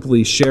by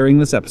simply sharing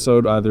this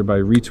episode, either by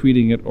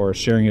retweeting it or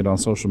sharing it on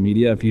social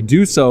media. If you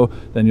do so,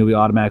 then you'll be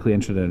automatically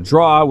entered in a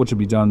draw, which will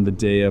be done the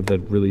day of the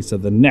release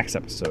of the next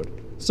episode.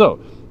 So,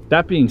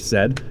 that being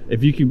said,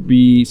 if you could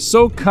be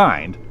so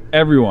kind,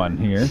 everyone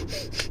here,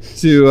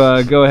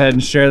 to go ahead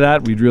and share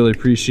that, we'd really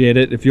appreciate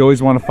it. If you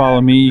always want to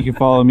follow me, you can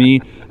follow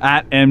me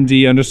at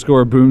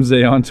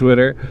MD_Boomsday on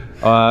Twitter,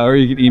 or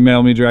you can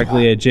email me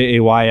directly at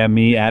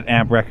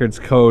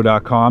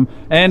jayme@amprecordsco.com.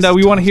 And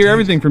we want to hear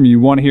everything from you.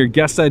 We want to hear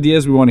guest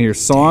ideas. We want to hear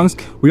songs.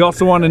 We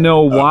also want to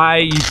know why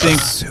you think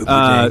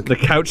the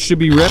couch should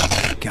be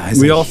ripped.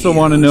 We also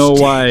want to know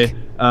why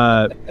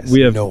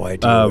we have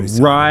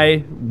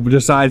Rye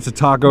decides to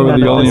talk over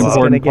the only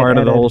important part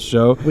of the whole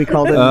show. We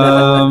called it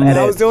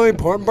That was the only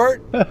important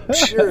part?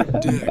 Sure,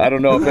 dude. I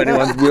don't know if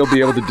anyone will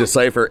be able to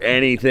decipher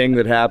anything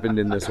that happened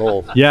in this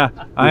whole. Yeah,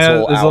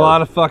 there's a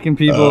lot of fucking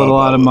people and a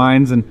lot of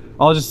minds, and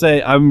I'll just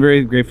say I'm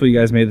very grateful you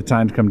guys made the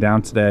time to come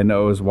down today. I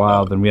know it was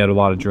wild and we had a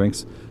lot of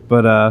drinks,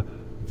 but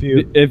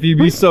if you'd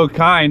be so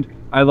kind,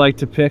 I'd like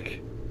to pick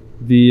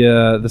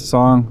the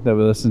song that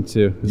we listened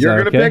to. You're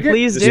gonna pick it?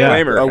 Please do.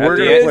 Disclaimer. We're at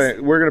the gonna end. play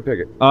it. We're gonna pick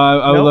it.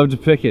 I would love to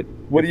pick it.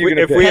 What are you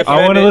gonna If we pick?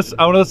 I want to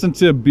listen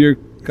to Beer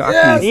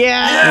Cocky.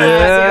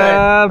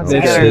 Yeah,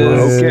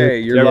 bitches. Okay,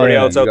 you're Everybody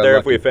lucky. else out You got there, if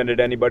lucky. we offended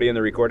anybody in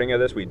the recording of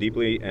this, we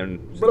deeply and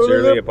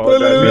sincerely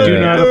apologize. We do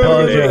not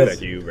apologize.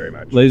 Thank you very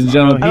much. Ladies and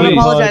gentlemen, I don't please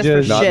apologize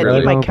for Not shit. really.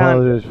 Eat my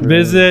cunt.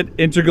 visit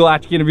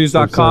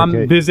intergalacticinterviews.com.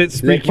 Okay. Visit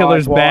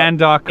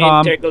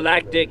SpreeKillersBand.com.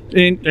 Intergalactic.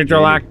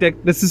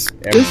 This is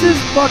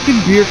fucking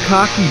Beer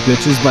Cocky,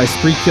 bitches, by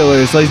Spree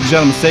Killers. Ladies and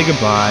gentlemen, say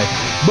goodbye.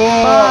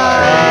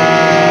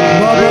 Bye.